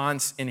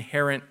response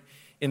inherent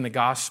in the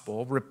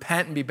gospel.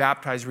 Repent and be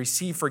baptized,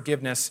 receive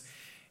forgiveness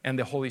and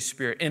the Holy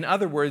Spirit. In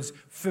other words,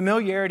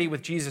 familiarity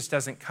with Jesus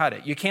doesn't cut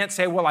it. You can't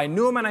say, well, I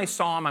knew him and I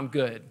saw him, I'm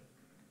good.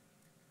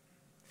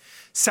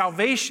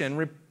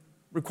 Salvation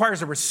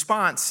requires a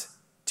response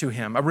to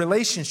him, a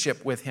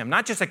relationship with him,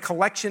 not just a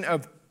collection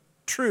of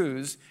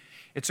truths.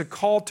 It's a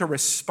call to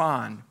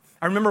respond.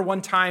 I remember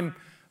one time,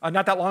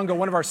 not that long ago,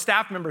 one of our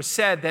staff members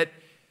said that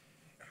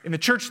in the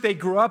church they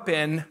grew up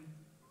in,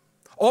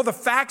 all the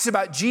facts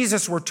about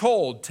Jesus were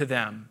told to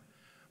them,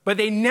 but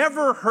they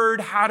never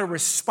heard how to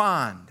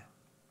respond.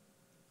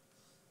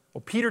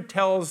 Well, Peter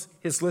tells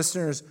his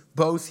listeners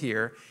both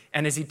here,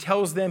 and as he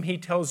tells them, he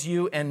tells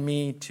you and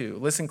me too.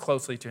 Listen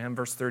closely to him,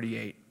 verse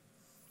 38.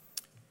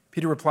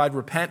 Peter replied,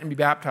 repent and be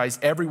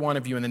baptized, every one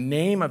of you, in the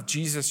name of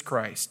Jesus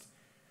Christ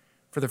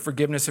for the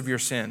forgiveness of your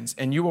sins,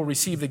 and you will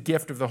receive the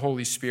gift of the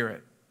Holy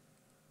Spirit.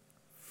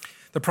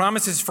 The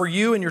promise is for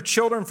you and your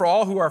children, for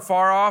all who are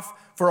far off,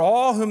 for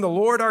all whom the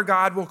Lord our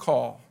God will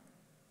call.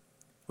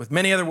 With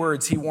many other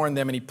words, he warned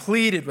them and he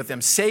pleaded with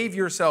them, save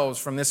yourselves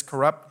from this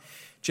corrupt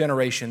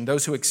generation.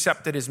 Those who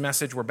accepted his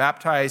message were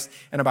baptized,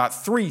 and about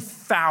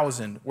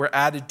 3,000 were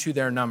added to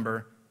their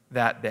number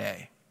that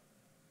day.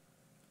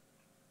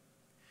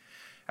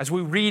 As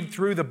we read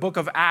through the book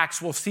of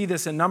Acts, we'll see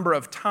this a number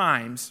of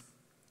times,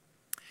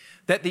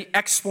 that the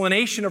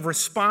explanation of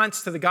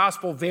response to the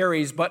gospel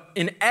varies, but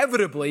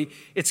inevitably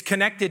it's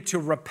connected to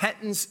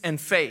repentance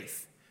and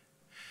faith,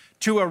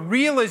 to a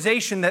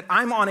realization that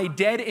I'm on a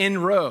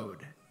dead-end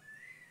road,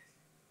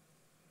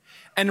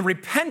 and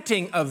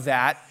repenting of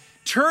that,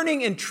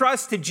 turning in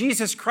trust to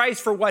Jesus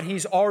Christ for what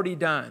he's already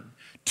done.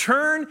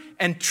 Turn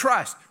and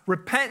trust,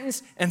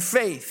 repentance and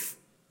faith.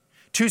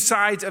 Two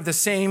sides of the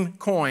same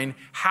coin,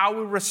 how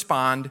we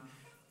respond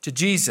to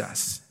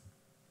Jesus.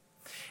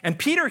 And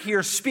Peter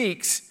here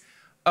speaks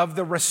of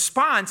the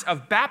response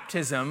of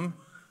baptism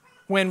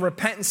when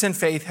repentance and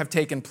faith have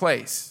taken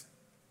place.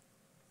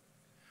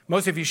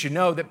 Most of you should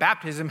know that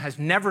baptism has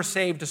never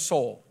saved a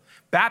soul.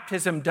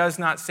 Baptism does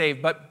not save,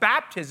 but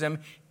baptism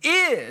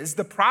is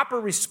the proper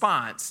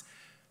response,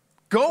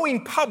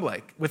 going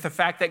public with the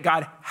fact that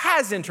God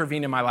has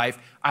intervened in my life.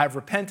 I have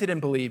repented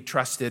and believed,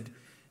 trusted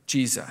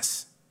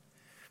Jesus.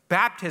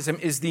 Baptism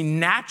is the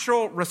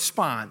natural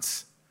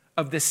response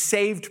of the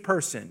saved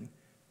person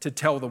to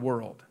tell the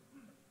world.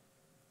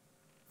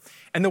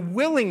 And the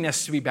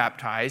willingness to be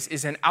baptized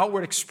is an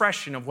outward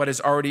expression of what has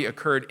already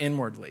occurred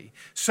inwardly.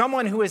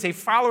 Someone who is a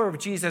follower of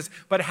Jesus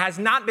but has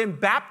not been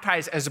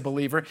baptized as a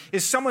believer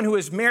is someone who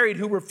is married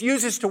who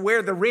refuses to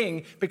wear the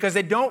ring because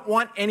they don't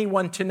want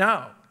anyone to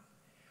know.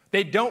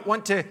 They don't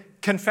want to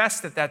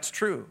confess that that's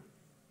true.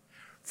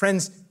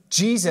 Friends,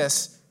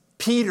 Jesus,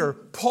 Peter,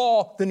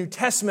 Paul, the New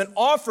Testament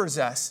offers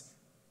us,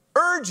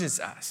 urges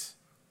us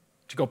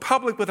to go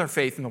public with our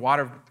faith in the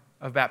water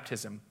of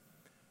baptism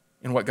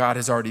in what God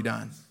has already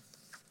done.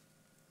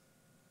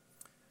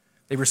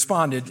 They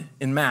responded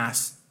en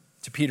masse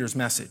to Peter's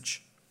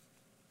message.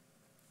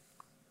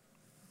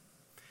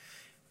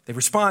 They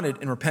responded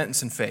in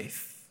repentance and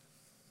faith.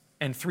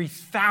 And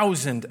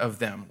 3,000 of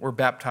them were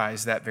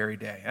baptized that very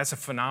day. That's a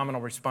phenomenal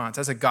response.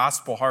 That's a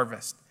gospel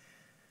harvest.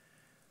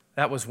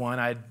 That was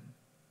one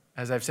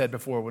as I've said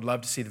before, would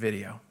love to see the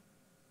video.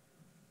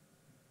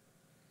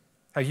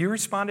 Have you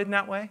responded in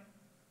that way?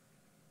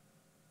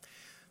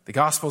 The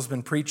gospel's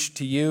been preached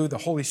to you. The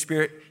Holy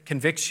Spirit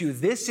convicts you.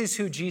 This is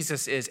who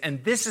Jesus is,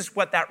 and this is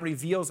what that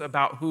reveals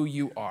about who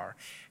you are.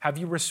 Have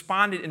you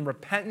responded in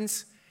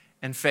repentance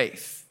and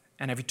faith?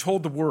 And have you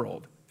told the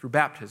world through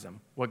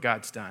baptism what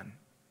God's done?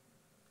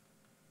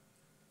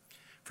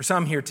 For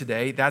some here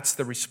today, that's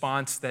the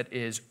response that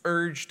is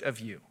urged of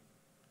you.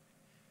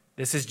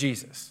 This is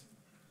Jesus.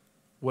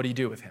 What do you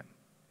do with him?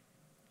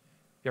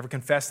 You ever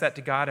confess that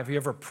to God? Have you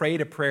ever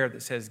prayed a prayer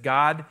that says,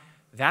 God,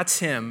 that's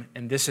him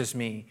and this is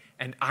me,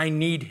 and I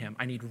need him.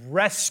 I need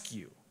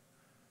rescue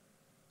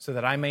so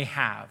that I may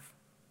have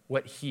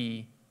what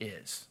he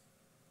is.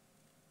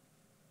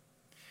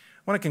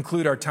 I want to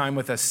conclude our time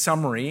with a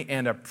summary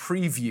and a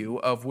preview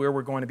of where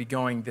we're going to be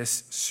going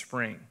this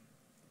spring.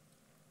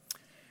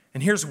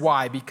 And here's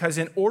why. Because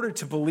in order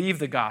to believe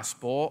the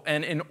gospel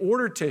and in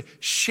order to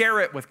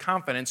share it with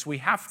confidence, we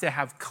have to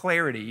have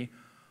clarity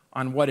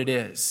on what it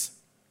is.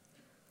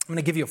 I'm going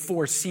to give you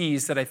 4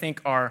 C's that I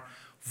think are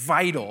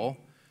vital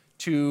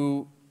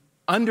to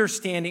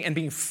understanding and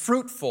being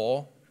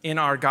fruitful in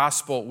our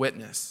gospel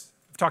witness.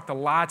 I've talked to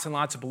lots and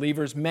lots of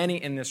believers, many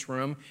in this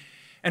room.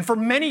 And for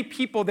many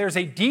people, there's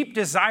a deep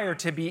desire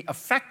to be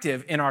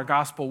effective in our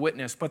gospel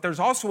witness, but there's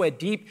also a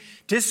deep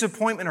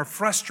disappointment or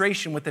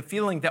frustration with the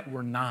feeling that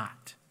we're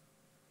not.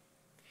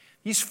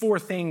 These 4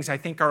 things, I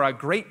think, are a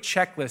great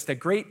checklist, a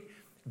great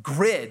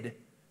grid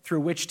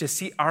through which to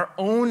see our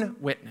own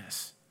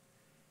witness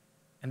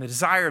and the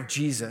desire of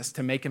Jesus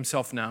to make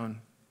himself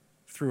known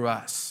through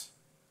us.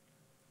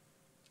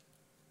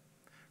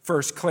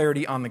 First,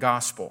 clarity on the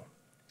gospel.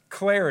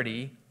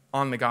 Clarity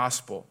on the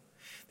gospel.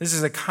 This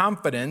is a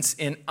confidence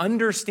in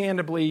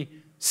understandably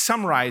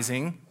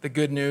summarizing the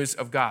good news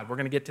of God. We're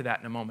going to get to that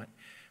in a moment.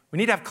 We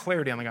need to have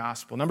clarity on the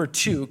gospel. Number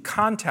 2,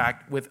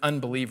 contact with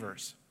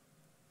unbelievers.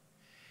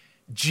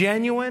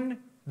 Genuine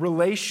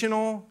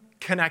relational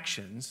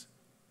connections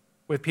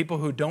with people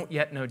who don't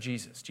yet know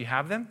Jesus. Do you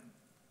have them?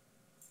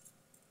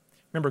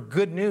 Remember,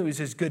 good news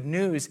is good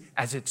news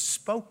as it's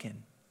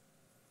spoken.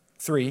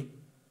 3,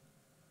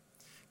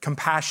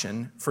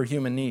 compassion for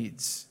human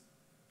needs.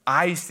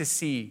 Eyes to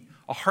see,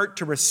 a heart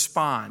to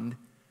respond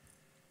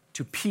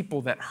to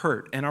people that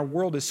hurt, and our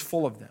world is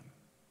full of them.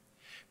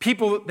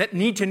 People that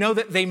need to know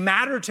that they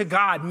matter to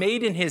God,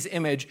 made in his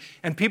image,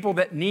 and people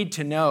that need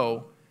to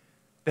know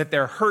that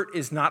their hurt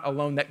is not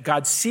alone, that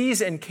God sees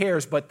and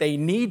cares, but they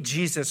need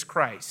Jesus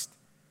Christ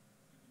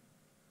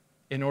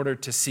in order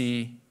to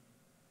see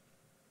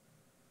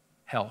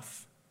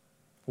health,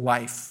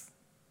 life.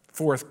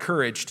 4th,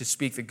 courage to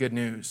speak the good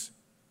news.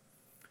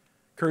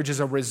 Courage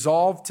is a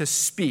resolve to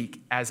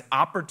speak as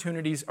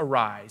opportunities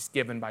arise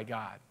given by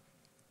God.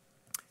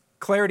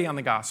 Clarity on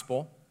the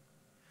gospel,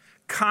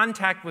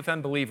 contact with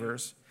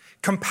unbelievers,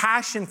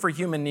 compassion for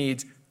human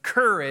needs,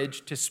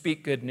 courage to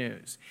speak good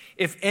news.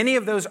 If any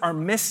of those are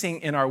missing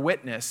in our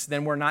witness,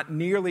 then we're not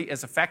nearly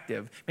as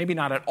effective, maybe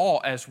not at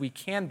all, as we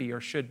can be or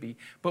should be.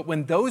 But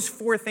when those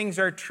 4 things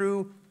are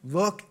true,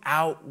 look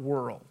out,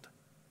 world.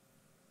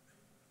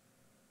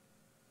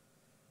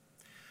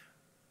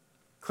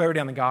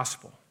 Clarity on the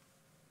gospel.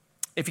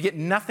 If you get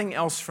nothing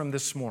else from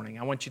this morning,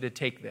 I want you to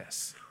take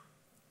this.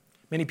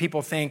 Many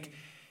people think,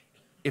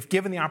 if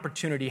given the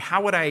opportunity,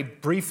 how would I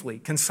briefly,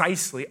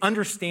 concisely,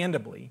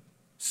 understandably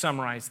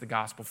summarize the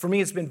gospel? For me,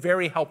 it's been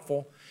very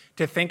helpful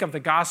to think of the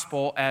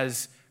gospel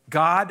as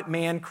God,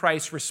 man,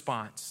 Christ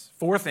response.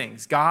 4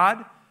 things: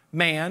 God,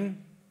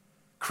 man,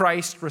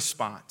 Christ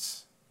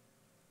response.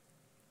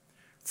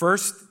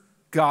 First,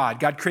 God.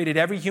 God created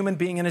every human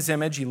being in his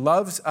image. He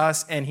loves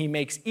us, and he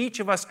makes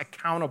each of us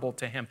accountable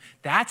to him.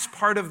 That's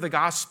part of the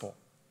gospel.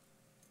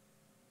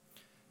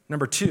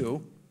 Number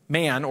 2,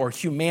 man or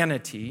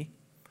humanity.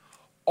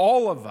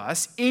 all of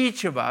us,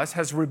 each of us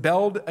has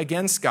rebelled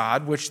against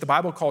God, which the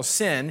Bible calls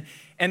sin,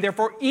 and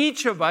therefore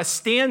each of us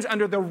stands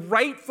under the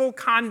rightful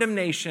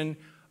condemnation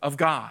of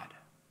God.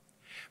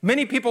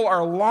 Many people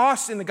are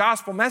lost in the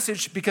gospel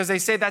message because they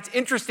say that's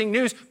interesting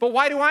news, but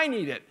why do I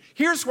need it?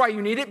 Here's why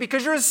you need it,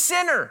 because you're a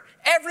sinner,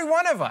 every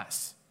one of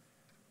us,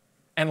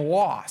 and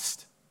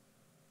lost.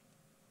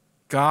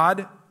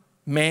 God,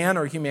 man,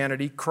 or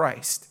humanity,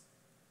 Christ.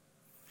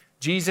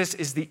 Jesus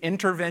is the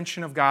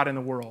intervention of God in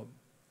the world.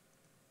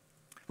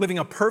 Living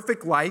a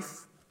perfect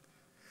life,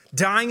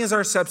 dying as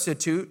our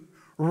substitute,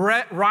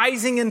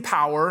 rising in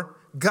power,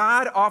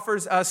 God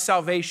offers us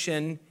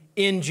salvation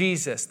in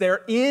Jesus.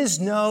 There is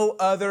no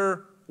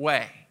other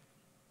way.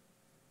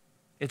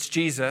 It's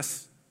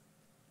Jesus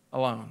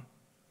alone.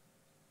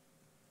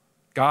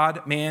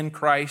 God, man,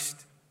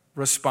 Christ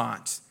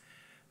response.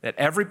 That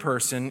every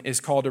person is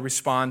called to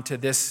respond to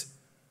this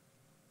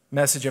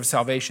message of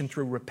salvation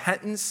through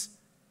repentance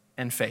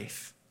and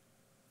faith.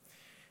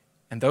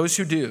 And those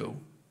who do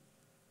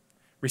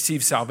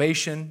receive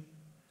salvation,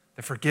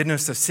 the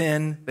forgiveness of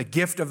sin, the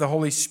gift of the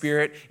Holy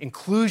Spirit,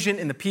 inclusion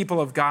in the people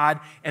of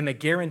God, and the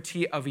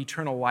guarantee of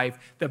eternal life.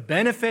 The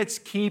benefits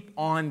keep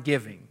on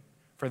giving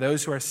for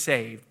those who are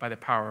saved by the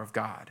power of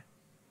God.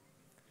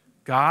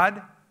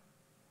 God,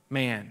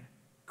 man,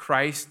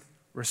 Christ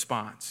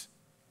response.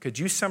 Could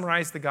you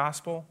summarize the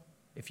gospel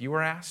if you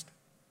were asked?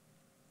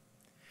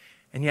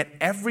 And yet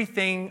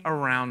everything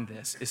around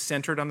this is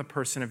centered on the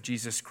person of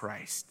Jesus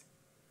Christ.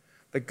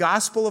 The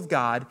gospel of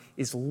God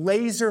is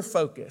laser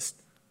focused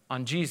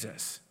on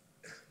Jesus,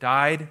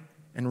 died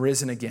and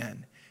risen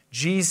again.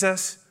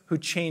 Jesus who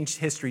changed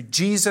history.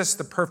 Jesus,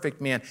 the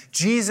perfect man.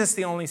 Jesus,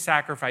 the only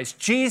sacrifice.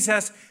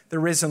 Jesus, the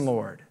risen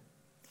Lord.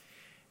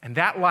 And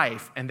that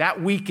life and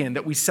that weekend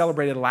that we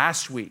celebrated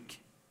last week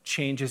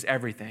changes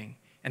everything.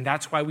 And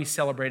that's why we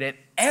celebrate it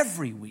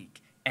every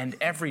week and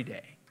every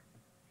day.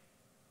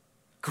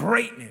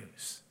 Great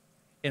news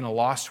in a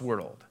lost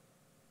world.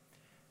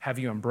 Have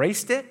you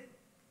embraced it?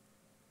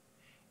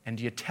 And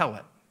do you tell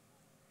it?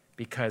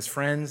 Because,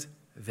 friends,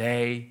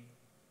 they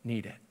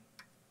need it.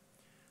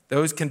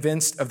 Those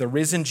convinced of the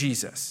risen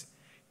Jesus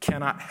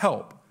cannot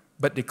help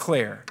but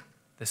declare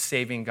the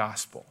saving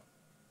gospel.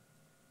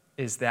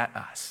 Is that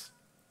us?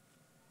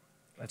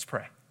 Let's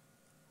pray.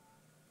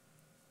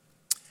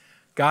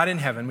 God in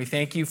heaven, we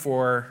thank you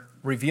for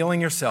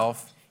revealing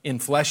yourself in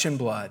flesh and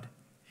blood,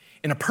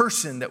 in a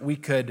person that we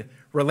could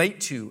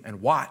relate to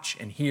and watch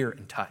and hear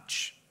and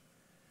touch.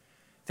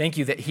 Thank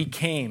you that he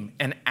came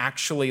and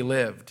actually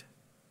lived.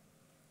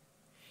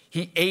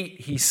 He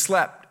ate, he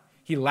slept,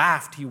 he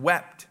laughed, he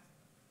wept.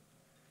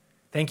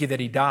 Thank you that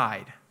he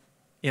died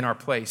in our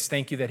place.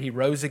 Thank you that he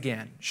rose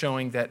again,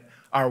 showing that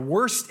our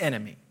worst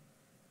enemy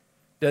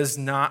does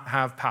not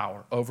have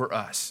power over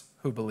us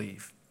who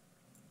believe.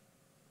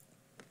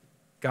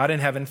 God in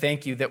heaven,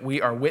 thank you that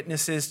we are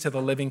witnesses to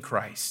the living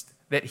Christ,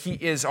 that he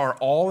is our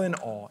all in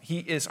all. He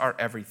is our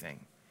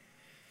everything.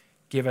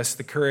 Give us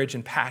the courage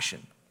and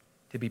passion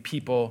to be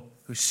people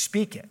who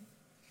speak it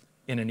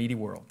in a needy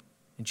world.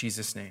 In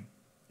Jesus' name,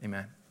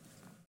 amen.